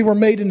 And we were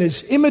made in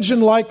his image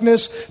and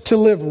likeness to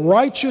live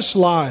righteous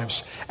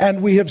lives.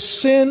 And we have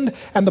sinned,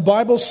 and the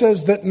Bible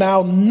says that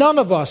now none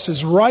of us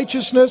is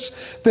righteousness,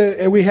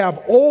 that we have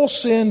all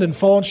sinned and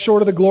fallen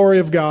short of the glory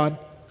of God.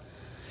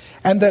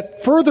 And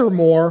that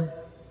furthermore,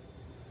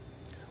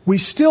 we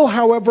still,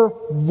 however,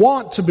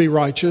 want to be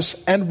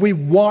righteous, and we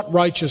want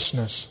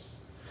righteousness.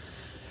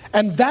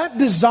 And that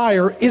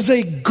desire is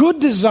a good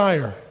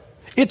desire.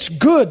 It's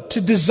good to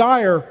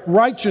desire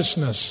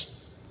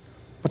righteousness.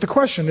 But the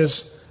question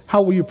is,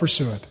 how will you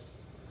pursue it?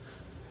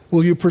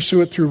 Will you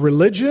pursue it through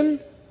religion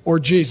or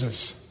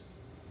Jesus?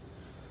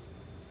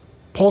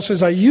 Paul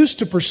says, I used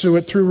to pursue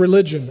it through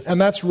religion,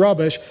 and that's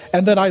rubbish.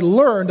 And then I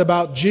learned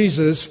about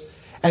Jesus,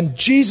 and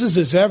Jesus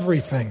is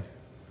everything.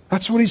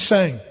 That's what he's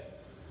saying.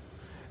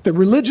 That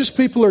religious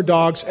people are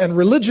dogs, and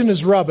religion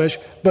is rubbish,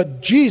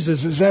 but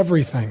Jesus is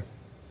everything.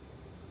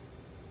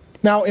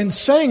 Now, in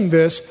saying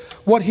this,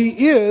 what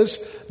he is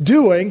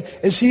doing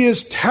is he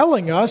is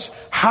telling us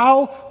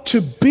how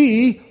to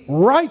be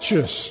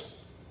righteous.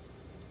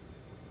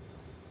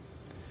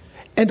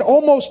 And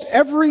almost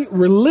every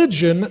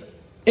religion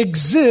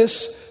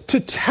exists to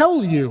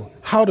tell you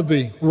how to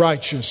be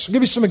righteous. I'll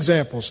give you some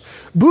examples.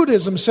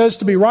 Buddhism says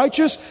to be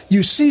righteous,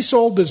 you cease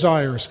all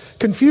desires.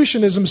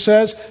 Confucianism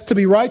says to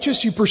be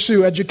righteous, you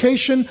pursue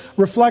education,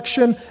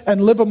 reflection,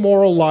 and live a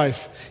moral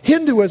life.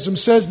 Hinduism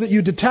says that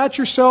you detach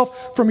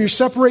yourself from your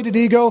separated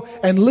ego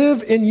and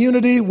live in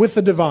unity with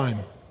the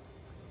divine.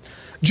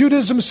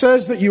 Judaism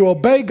says that you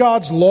obey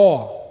God's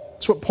law.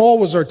 That's what Paul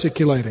was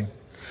articulating.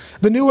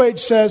 The New Age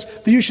says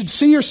that you should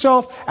see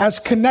yourself as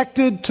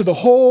connected to the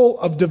whole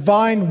of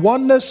divine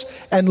oneness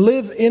and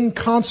live in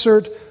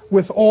concert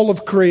with all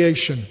of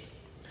creation.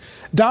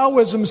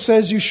 Taoism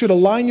says you should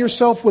align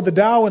yourself with the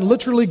Tao and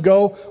literally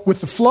go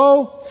with the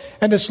flow.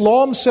 And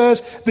Islam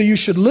says that you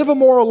should live a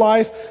moral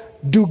life,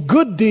 do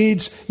good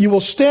deeds. You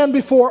will stand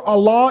before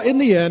Allah in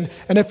the end.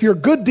 And if your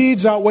good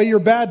deeds outweigh your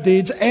bad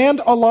deeds,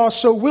 and Allah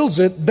so wills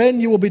it, then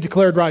you will be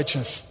declared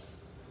righteous.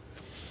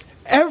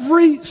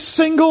 Every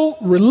single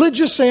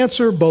religious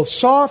answer, both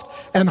soft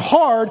and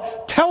hard,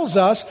 tells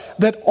us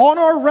that on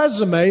our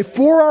resume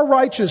for our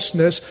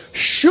righteousness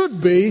should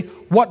be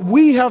what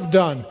we have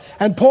done.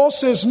 And Paul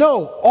says,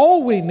 no,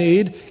 all we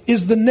need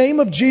is the name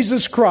of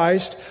Jesus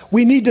Christ.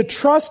 We need to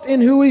trust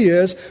in who He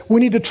is.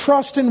 We need to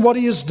trust in what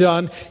He has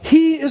done.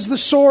 He is the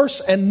source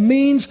and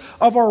means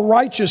of our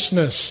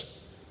righteousness.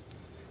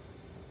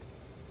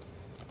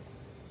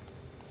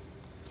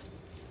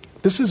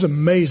 This is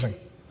amazing.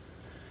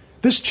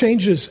 This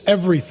changes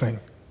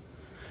everything.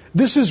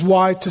 This is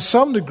why, to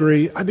some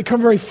degree, I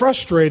become very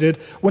frustrated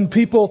when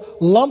people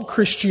lump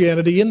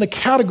Christianity in the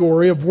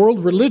category of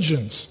world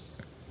religions.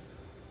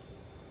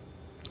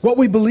 What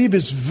we believe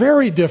is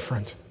very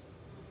different.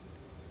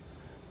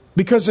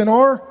 Because in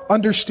our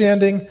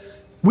understanding,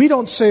 we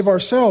don't save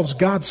ourselves,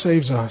 God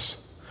saves us.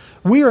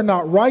 We are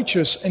not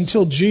righteous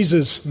until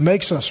Jesus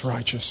makes us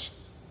righteous.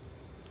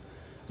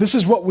 This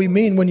is what we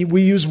mean when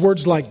we use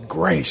words like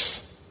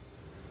grace.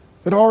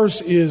 That ours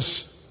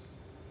is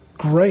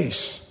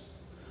grace,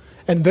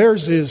 and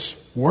theirs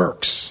is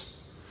works.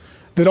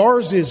 That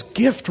ours is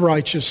gift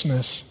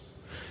righteousness,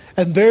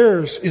 and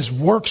theirs is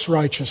works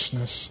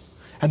righteousness,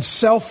 and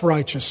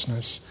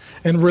self-righteousness,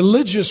 and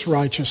religious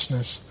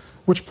righteousness,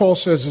 which Paul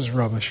says is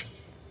rubbish.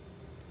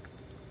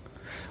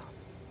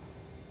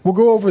 We'll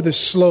go over this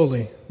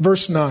slowly.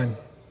 Verse 9.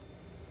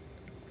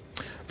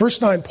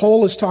 Verse 9,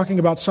 Paul is talking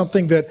about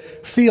something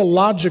that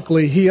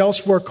theologically he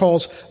elsewhere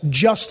calls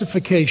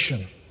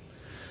justification.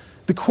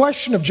 The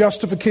question of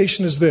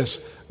justification is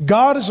this: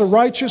 God is a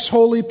righteous,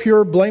 holy,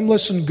 pure,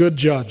 blameless, and good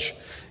judge.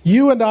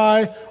 You and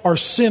I are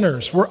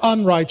sinners. We're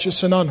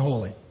unrighteous and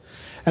unholy.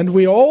 And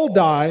we all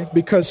die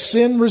because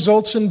sin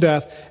results in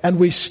death, and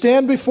we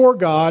stand before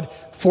God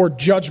for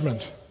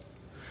judgment.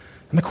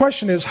 And the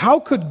question is, how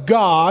could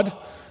God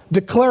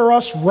declare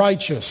us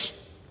righteous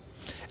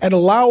and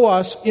allow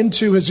us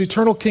into His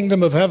eternal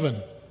kingdom of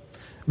heaven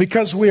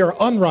because we are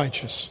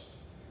unrighteous?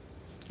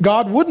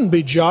 God wouldn't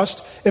be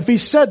just if He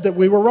said that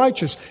we were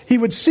righteous. He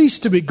would cease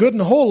to be good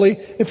and holy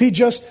if He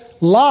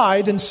just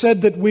lied and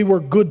said that we were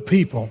good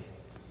people.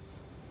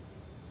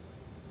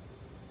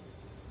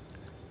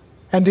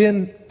 And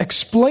in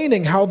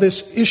explaining how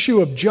this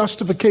issue of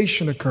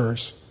justification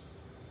occurs,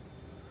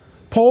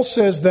 Paul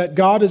says that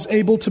God is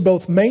able to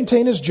both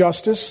maintain His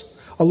justice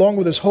along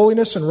with His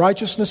holiness and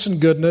righteousness and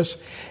goodness,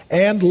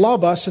 and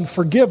love us and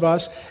forgive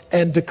us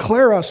and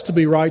declare us to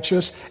be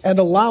righteous and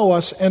allow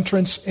us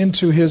entrance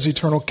into His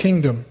eternal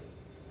kingdom.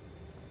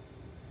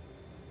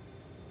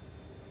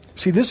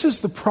 See, this is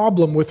the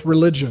problem with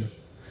religion.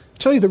 I'll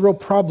tell you the real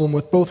problem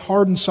with both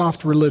hard and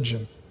soft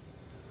religion.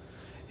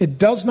 It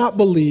does not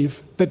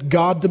believe that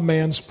God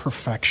demands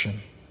perfection.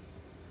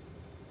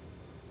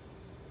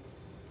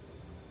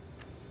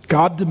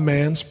 God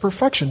demands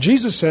perfection.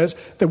 Jesus says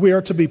that we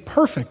are to be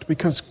perfect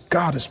because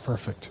God is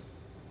perfect.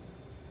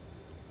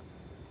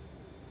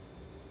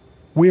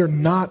 We are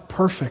not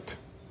perfect.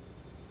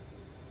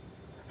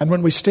 And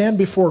when we stand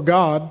before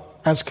God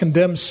as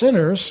condemned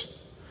sinners,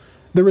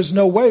 there is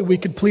no way we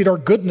could plead our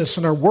goodness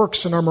and our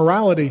works and our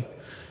morality,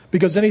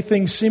 because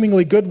anything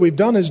seemingly good we've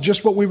done is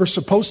just what we were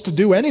supposed to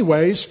do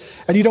anyways,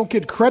 and you don't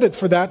get credit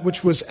for that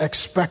which was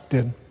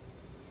expected.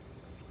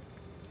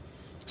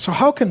 So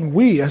how can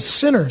we, as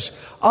sinners,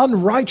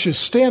 unrighteous,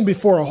 stand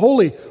before a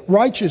holy,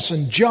 righteous,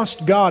 and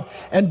just God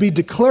and be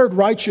declared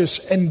righteous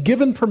and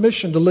given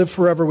permission to live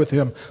forever with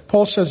Him?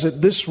 Paul says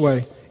it this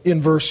way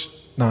in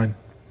verse 9.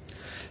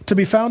 To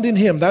be found in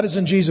Him, that is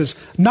in Jesus,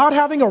 not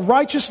having a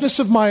righteousness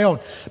of my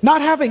own,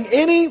 not having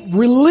any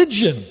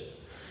religion. He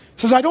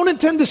says, I don't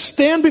intend to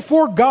stand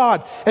before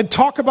God and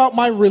talk about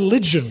my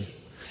religion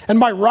and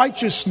my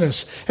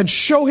righteousness and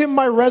show Him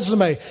my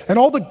resume and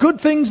all the good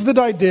things that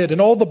I did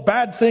and all the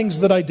bad things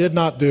that I did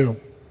not do.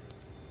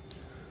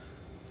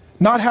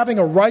 Not having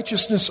a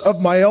righteousness of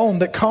my own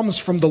that comes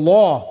from the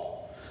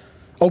law,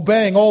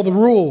 obeying all the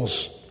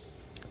rules,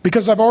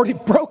 because I've already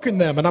broken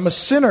them and I'm a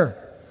sinner.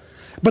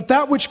 But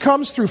that which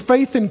comes through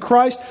faith in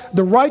Christ,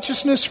 the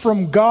righteousness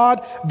from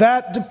God,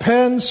 that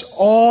depends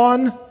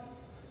on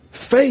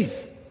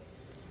faith.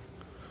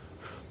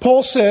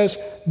 Paul says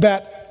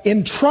that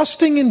in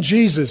trusting in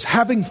Jesus,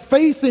 having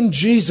faith in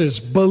Jesus,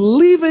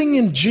 believing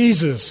in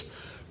Jesus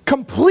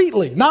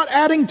completely, not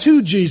adding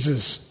to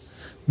Jesus,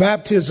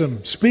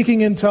 baptism,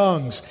 speaking in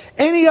tongues,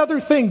 any other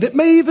thing that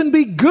may even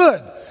be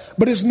good,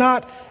 but is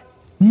not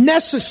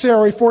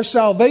necessary for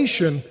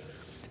salvation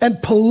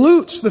and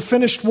pollutes the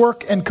finished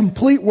work and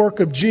complete work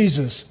of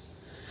Jesus.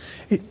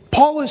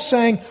 Paul is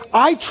saying,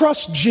 I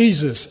trust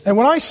Jesus, and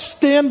when I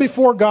stand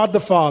before God the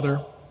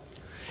Father,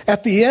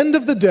 At the end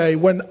of the day,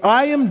 when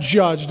I am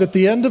judged at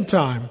the end of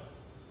time,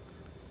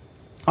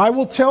 I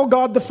will tell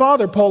God the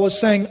Father, Paul is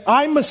saying,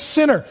 I'm a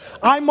sinner.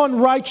 I'm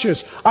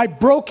unrighteous. I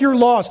broke your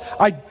laws.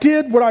 I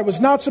did what I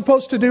was not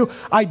supposed to do.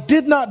 I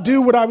did not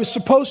do what I was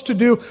supposed to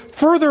do.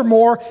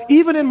 Furthermore,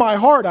 even in my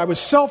heart, I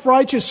was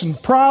self-righteous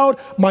and proud.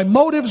 My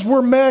motives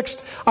were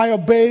mixed. I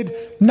obeyed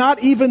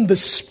not even the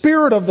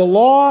spirit of the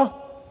law.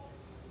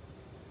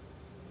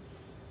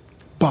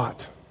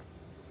 But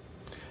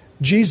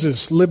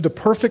Jesus lived a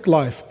perfect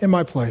life in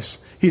my place.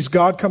 He's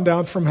God come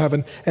down from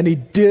heaven, and He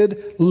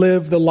did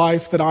live the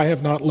life that I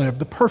have not lived,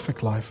 the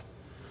perfect life.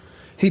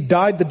 He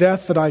died the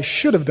death that I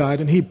should have died,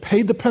 and He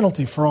paid the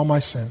penalty for all my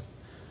sin.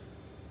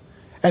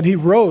 And He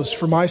rose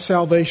for my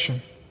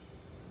salvation.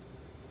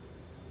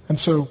 And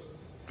so,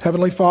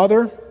 Heavenly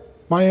Father,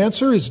 my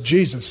answer is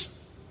Jesus.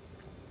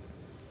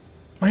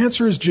 My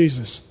answer is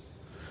Jesus.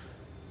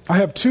 I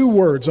have 2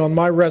 words on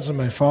my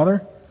resume,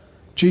 Father.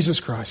 Jesus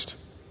Christ.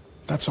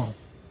 That's all.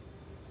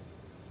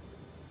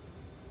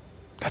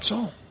 That's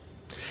all.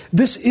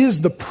 This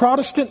is the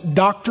Protestant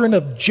doctrine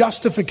of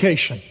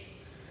justification.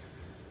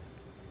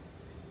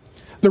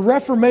 The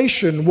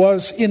Reformation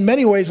was in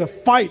many ways a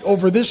fight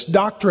over this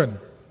doctrine.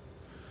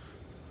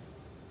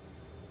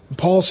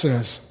 Paul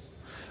says,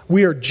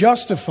 we are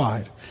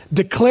justified,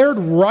 declared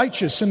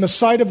righteous in the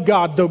sight of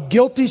God, though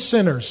guilty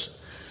sinners,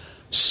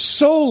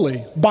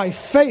 solely by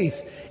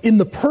faith in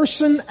the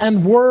person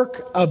and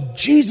work of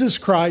Jesus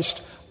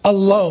Christ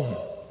alone.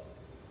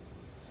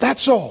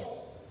 That's all.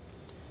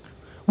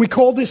 We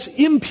call this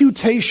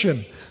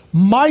imputation.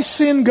 My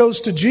sin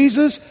goes to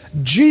Jesus.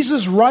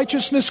 Jesus'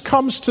 righteousness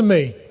comes to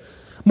me.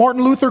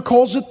 Martin Luther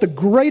calls it the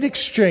great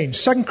exchange.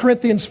 2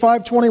 Corinthians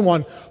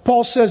 5:21.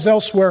 Paul says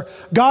elsewhere,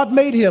 God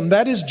made Him,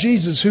 that is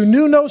Jesus, who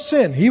knew no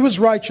sin, He was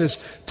righteous,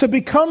 to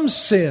become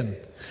sin,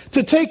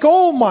 to take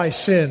all my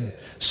sin,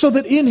 so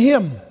that in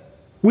Him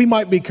we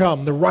might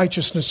become the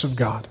righteousness of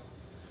God.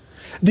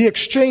 The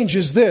exchange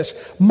is this: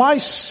 my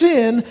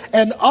sin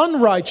and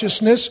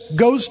unrighteousness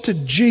goes to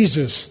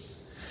Jesus.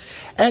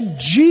 And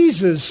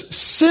Jesus'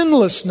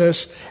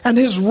 sinlessness and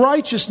His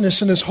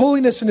righteousness and His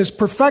holiness and His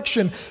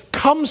perfection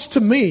comes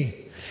to me.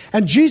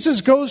 And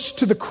Jesus goes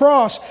to the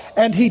cross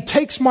and He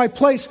takes my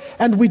place,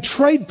 and we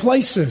trade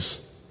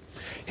places.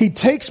 He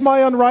takes my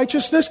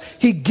unrighteousness,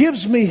 He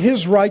gives me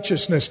His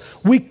righteousness.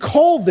 We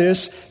call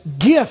this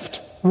gift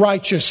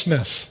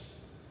righteousness.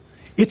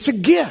 It's a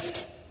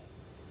gift.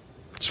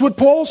 It's what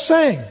Paul's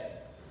saying.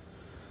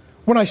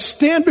 When I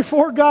stand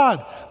before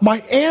God, my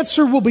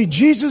answer will be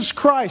Jesus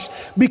Christ,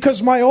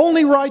 because my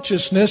only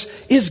righteousness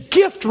is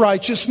gift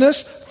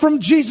righteousness from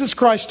Jesus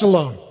Christ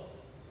alone.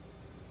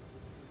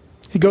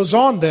 He goes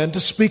on then to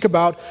speak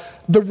about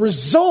the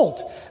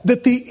result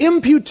that the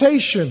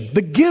imputation,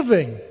 the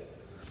giving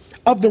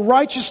of the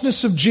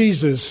righteousness of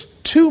Jesus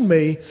to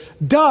me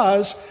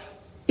does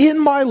in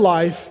my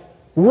life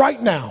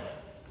right now.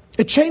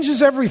 It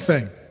changes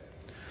everything.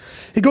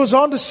 He goes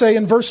on to say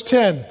in verse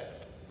 10,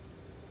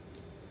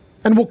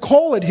 and we'll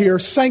call it here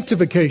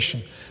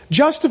sanctification.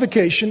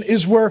 Justification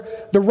is where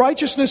the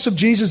righteousness of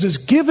Jesus is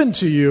given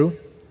to you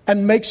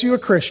and makes you a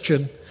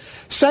Christian.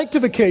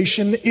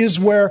 Sanctification is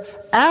where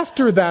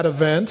after that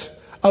event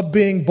of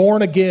being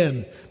born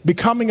again,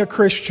 becoming a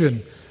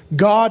Christian,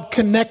 God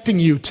connecting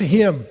you to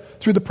Him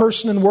through the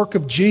person and work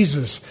of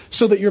Jesus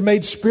so that you're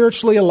made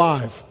spiritually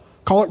alive.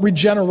 Call it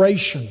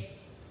regeneration.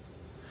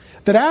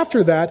 That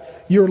after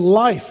that, your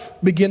life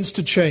begins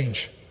to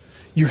change.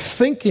 Your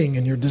thinking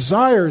and your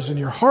desires and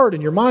your heart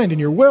and your mind and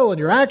your will and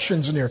your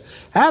actions and your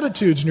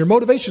attitudes and your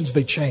motivations,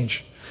 they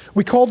change.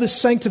 We call this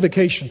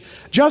sanctification.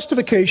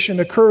 Justification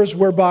occurs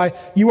whereby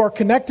you are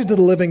connected to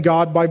the living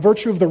God by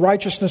virtue of the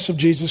righteousness of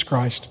Jesus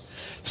Christ.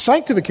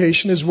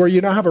 Sanctification is where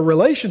you now have a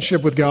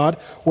relationship with God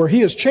where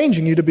He is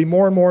changing you to be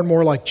more and more and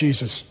more like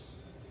Jesus.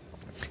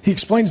 He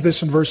explains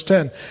this in verse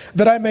 10,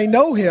 that I may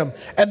know Him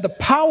and the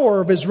power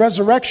of His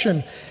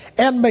resurrection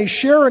and may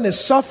share in His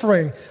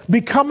suffering,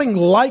 becoming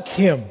like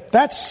Him.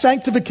 That's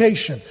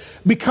sanctification.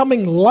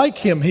 Becoming like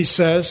Him, he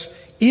says,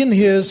 in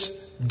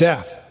His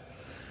death.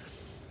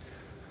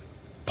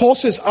 Paul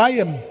says, I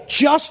am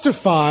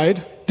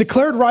justified,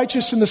 declared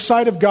righteous in the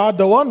sight of God,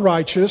 though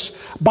unrighteous,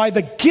 by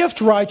the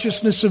gift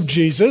righteousness of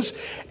Jesus,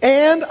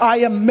 and I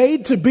am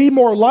made to be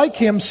more like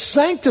Him,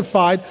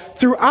 sanctified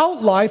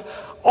throughout life,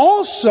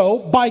 also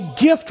by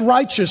gift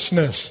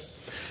righteousness.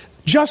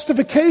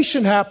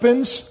 Justification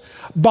happens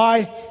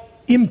by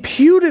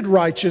imputed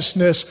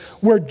righteousness,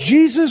 where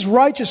Jesus'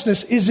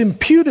 righteousness is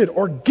imputed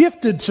or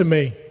gifted to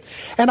me.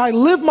 And I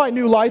live my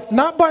new life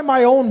not by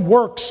my own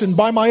works and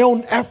by my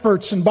own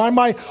efforts and by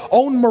my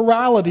own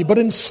morality, but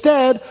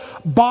instead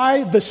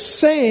by the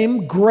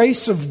same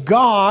grace of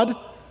God.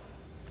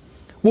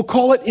 We'll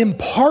call it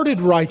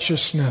imparted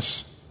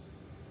righteousness.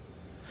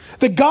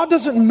 That God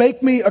doesn't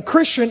make me a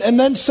Christian and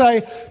then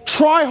say,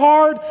 try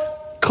hard,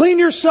 clean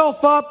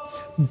yourself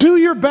up, do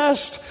your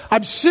best.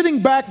 I'm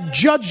sitting back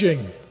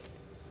judging.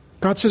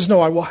 God says, no,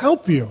 I will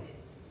help you.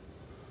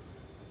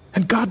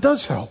 And God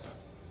does help.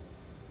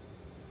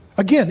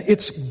 Again,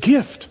 it's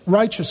gift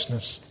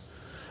righteousness.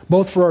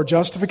 both for our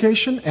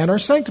justification and our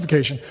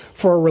sanctification,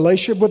 for our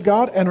relationship with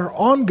God and our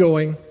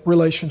ongoing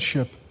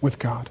relationship with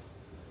God.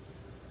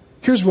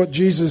 Here's what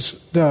Jesus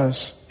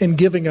does in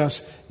giving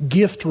us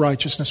gift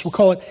righteousness. We'll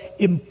call it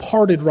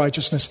imparted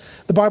righteousness.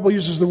 The Bible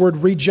uses the word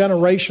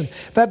regeneration.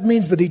 That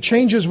means that He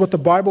changes what the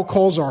Bible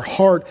calls our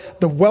heart,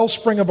 the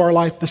wellspring of our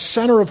life, the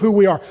center of who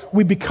we are.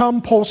 We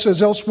become, Paul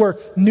says elsewhere,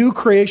 new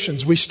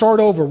creations. We start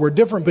over. We're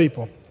different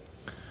people.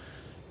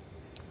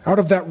 Out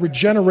of that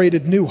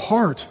regenerated new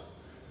heart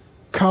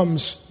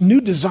comes new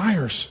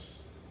desires.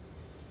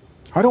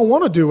 I don't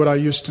want to do what I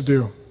used to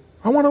do.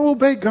 I want to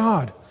obey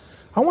God.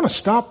 I want to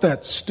stop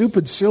that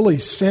stupid, silly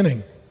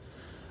sinning.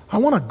 I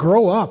want to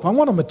grow up. I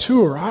want to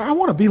mature. I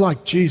want to be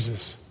like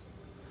Jesus.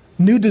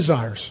 New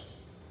desires.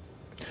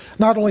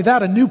 Not only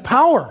that, a new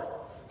power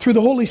through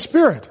the Holy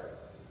Spirit.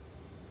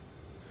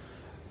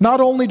 Not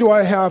only do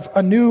I have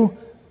a new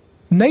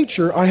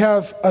nature, I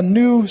have a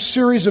new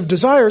series of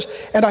desires,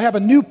 and I have a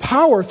new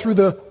power through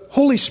the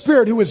Holy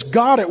Spirit, who is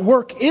God at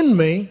work in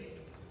me.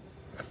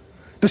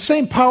 The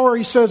same power,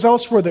 he says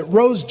elsewhere, that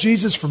rose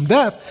Jesus from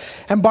death.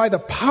 And by the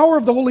power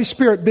of the Holy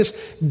Spirit, this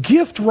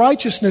gift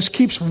righteousness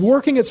keeps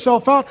working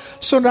itself out.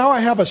 So now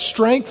I have a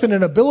strength and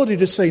an ability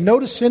to say no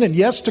to sin and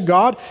yes to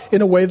God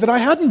in a way that I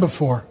hadn't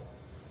before.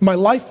 My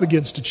life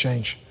begins to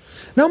change.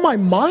 Now my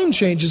mind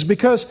changes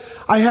because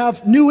I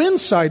have new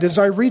insight as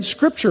I read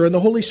Scripture, and the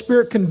Holy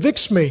Spirit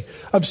convicts me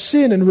of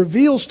sin and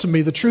reveals to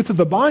me the truth of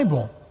the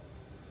Bible.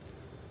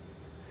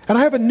 And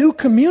I have a new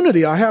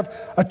community. I have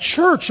a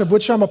church of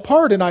which I'm a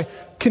part, and I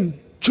can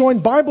join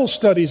Bible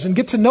studies and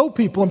get to know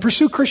people and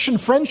pursue Christian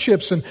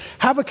friendships and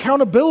have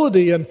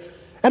accountability. And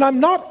I'm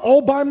not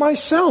all by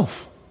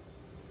myself.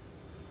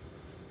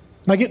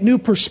 And I get new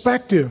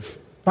perspective.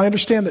 I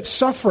understand that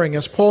suffering,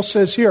 as Paul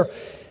says here,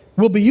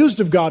 will be used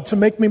of God to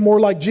make me more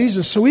like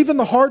Jesus. So even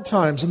the hard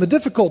times and the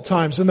difficult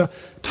times and the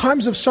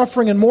times of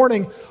suffering and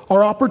mourning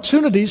are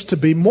opportunities to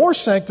be more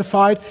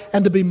sanctified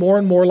and to be more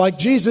and more like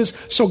Jesus.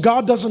 So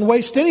God doesn't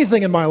waste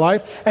anything in my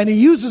life, and He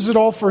uses it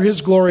all for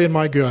His glory and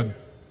my good.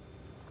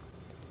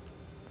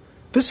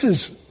 This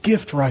is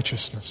gift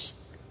righteousness.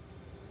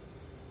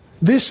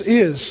 This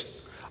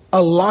is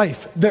a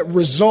life that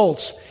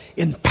results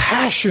in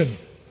passion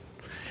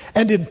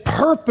and in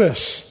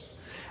purpose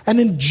and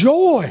in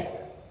joy.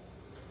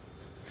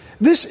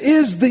 This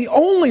is the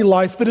only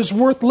life that is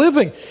worth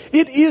living.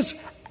 It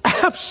is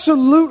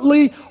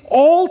absolutely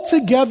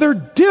altogether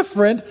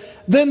different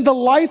than the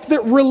life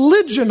that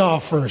religion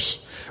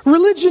offers.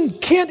 Religion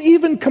can't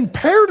even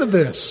compare to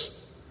this.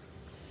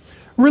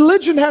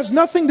 Religion has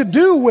nothing to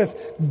do with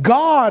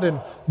God and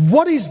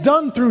what He's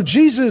done through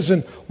Jesus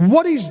and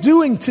what He's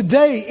doing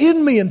today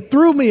in me and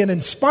through me and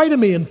in spite of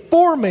me and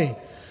for me.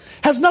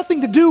 Has nothing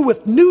to do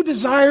with new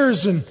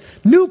desires and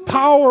new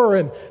power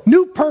and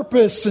new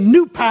purpose and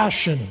new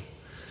passion.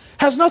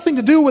 Has nothing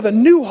to do with a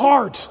new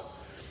heart.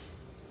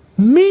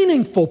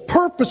 Meaningful,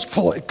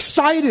 purposeful,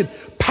 excited,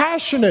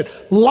 passionate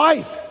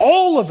life.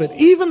 All of it,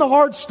 even the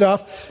hard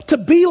stuff, to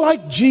be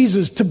like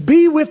Jesus, to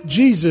be with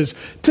Jesus,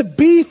 to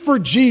be for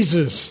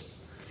Jesus.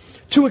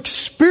 To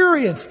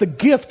experience the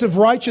gift of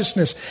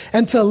righteousness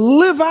and to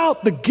live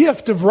out the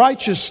gift of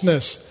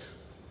righteousness.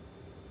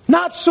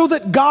 Not so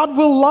that God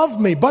will love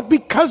me, but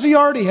because He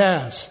already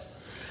has.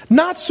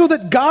 Not so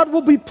that God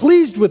will be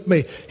pleased with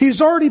me. He's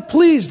already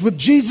pleased with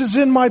Jesus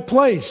in my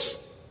place.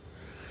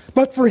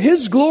 But for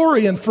His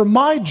glory and for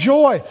my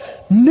joy,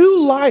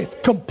 new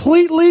life,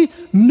 completely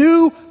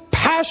new,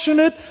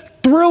 passionate,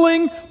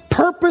 thrilling,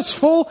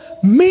 purposeful,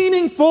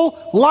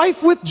 meaningful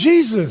life with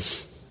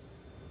Jesus.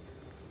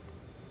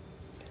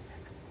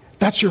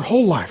 That's your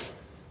whole life.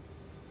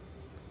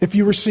 If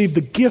you receive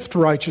the gift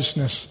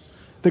righteousness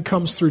that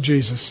comes through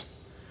Jesus.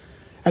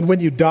 And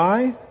when you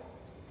die,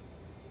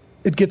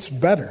 it gets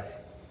better.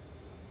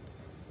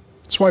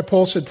 That's why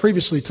Paul said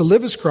previously, to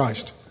live is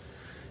Christ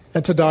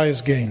and to die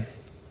is gain.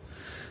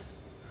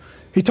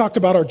 He talked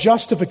about our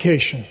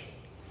justification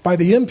by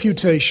the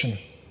imputation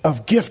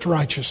of gift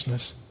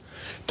righteousness.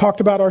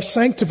 Talked about our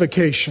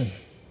sanctification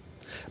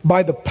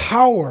by the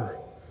power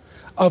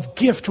of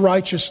gift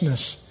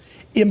righteousness,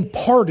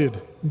 imparted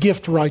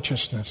gift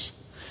righteousness.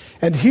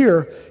 And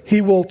here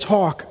he will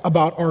talk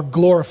about our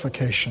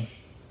glorification.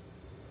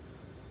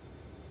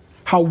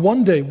 How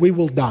one day we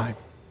will die.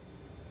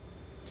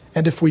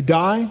 And if we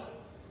die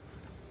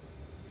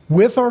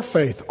with our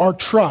faith, our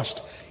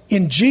trust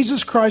in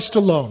Jesus Christ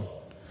alone,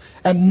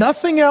 and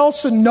nothing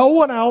else and no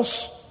one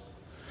else,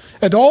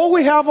 and all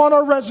we have on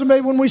our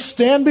resume when we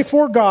stand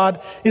before God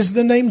is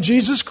the name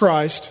Jesus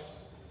Christ,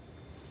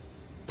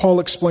 Paul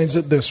explains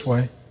it this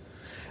way,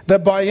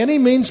 that by any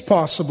means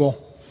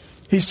possible,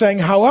 he's saying,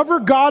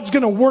 however God's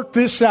going to work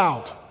this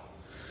out,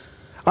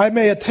 I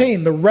may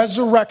attain the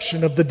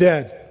resurrection of the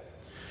dead.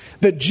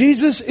 That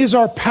Jesus is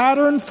our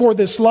pattern for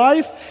this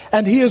life,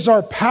 and He is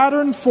our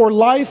pattern for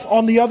life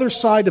on the other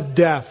side of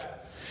death.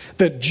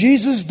 that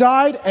Jesus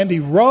died and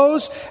he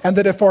rose, and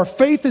that if our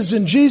faith is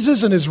in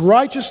Jesus and his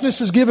righteousness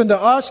is given to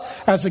us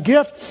as a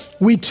gift,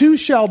 we too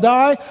shall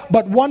die,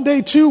 but one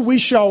day too we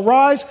shall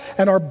rise,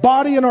 and our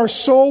body and our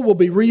soul will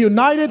be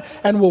reunited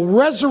and will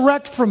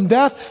resurrect from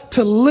death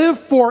to live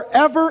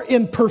forever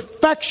in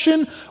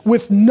perfection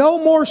with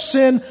no more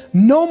sin,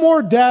 no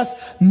more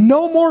death,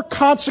 no more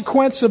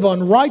consequence of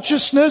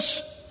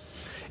unrighteousness,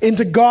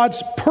 into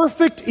God's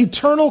perfect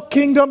eternal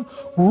kingdom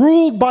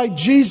ruled by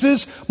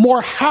Jesus,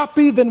 more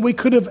happy than we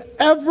could have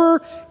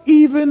ever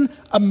even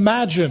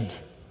imagined.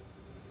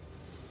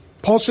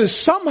 Paul says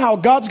somehow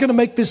God's going to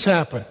make this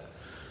happen.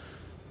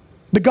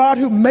 The God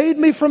who made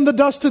me from the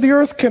dust of the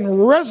earth can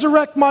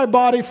resurrect my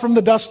body from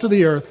the dust of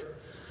the earth.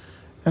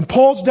 And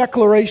Paul's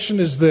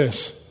declaration is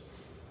this: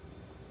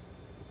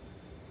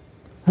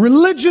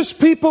 religious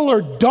people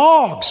are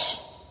dogs,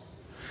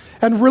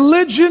 and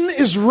religion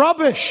is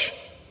rubbish.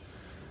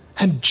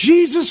 And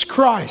Jesus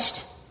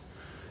Christ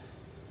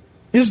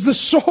is the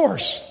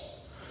source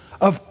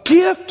of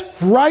gift,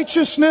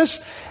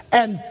 righteousness,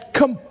 and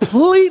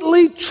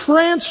completely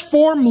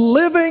transformed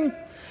living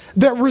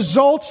that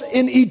results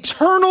in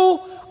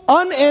eternal,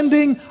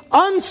 unending,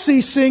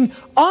 unceasing,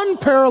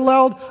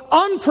 unparalleled,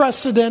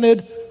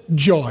 unprecedented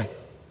joy.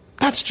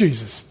 That's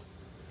Jesus.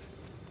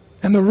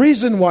 And the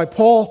reason why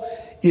Paul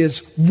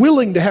is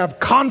willing to have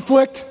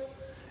conflict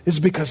is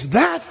because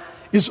that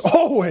is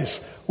always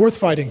worth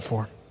fighting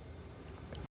for.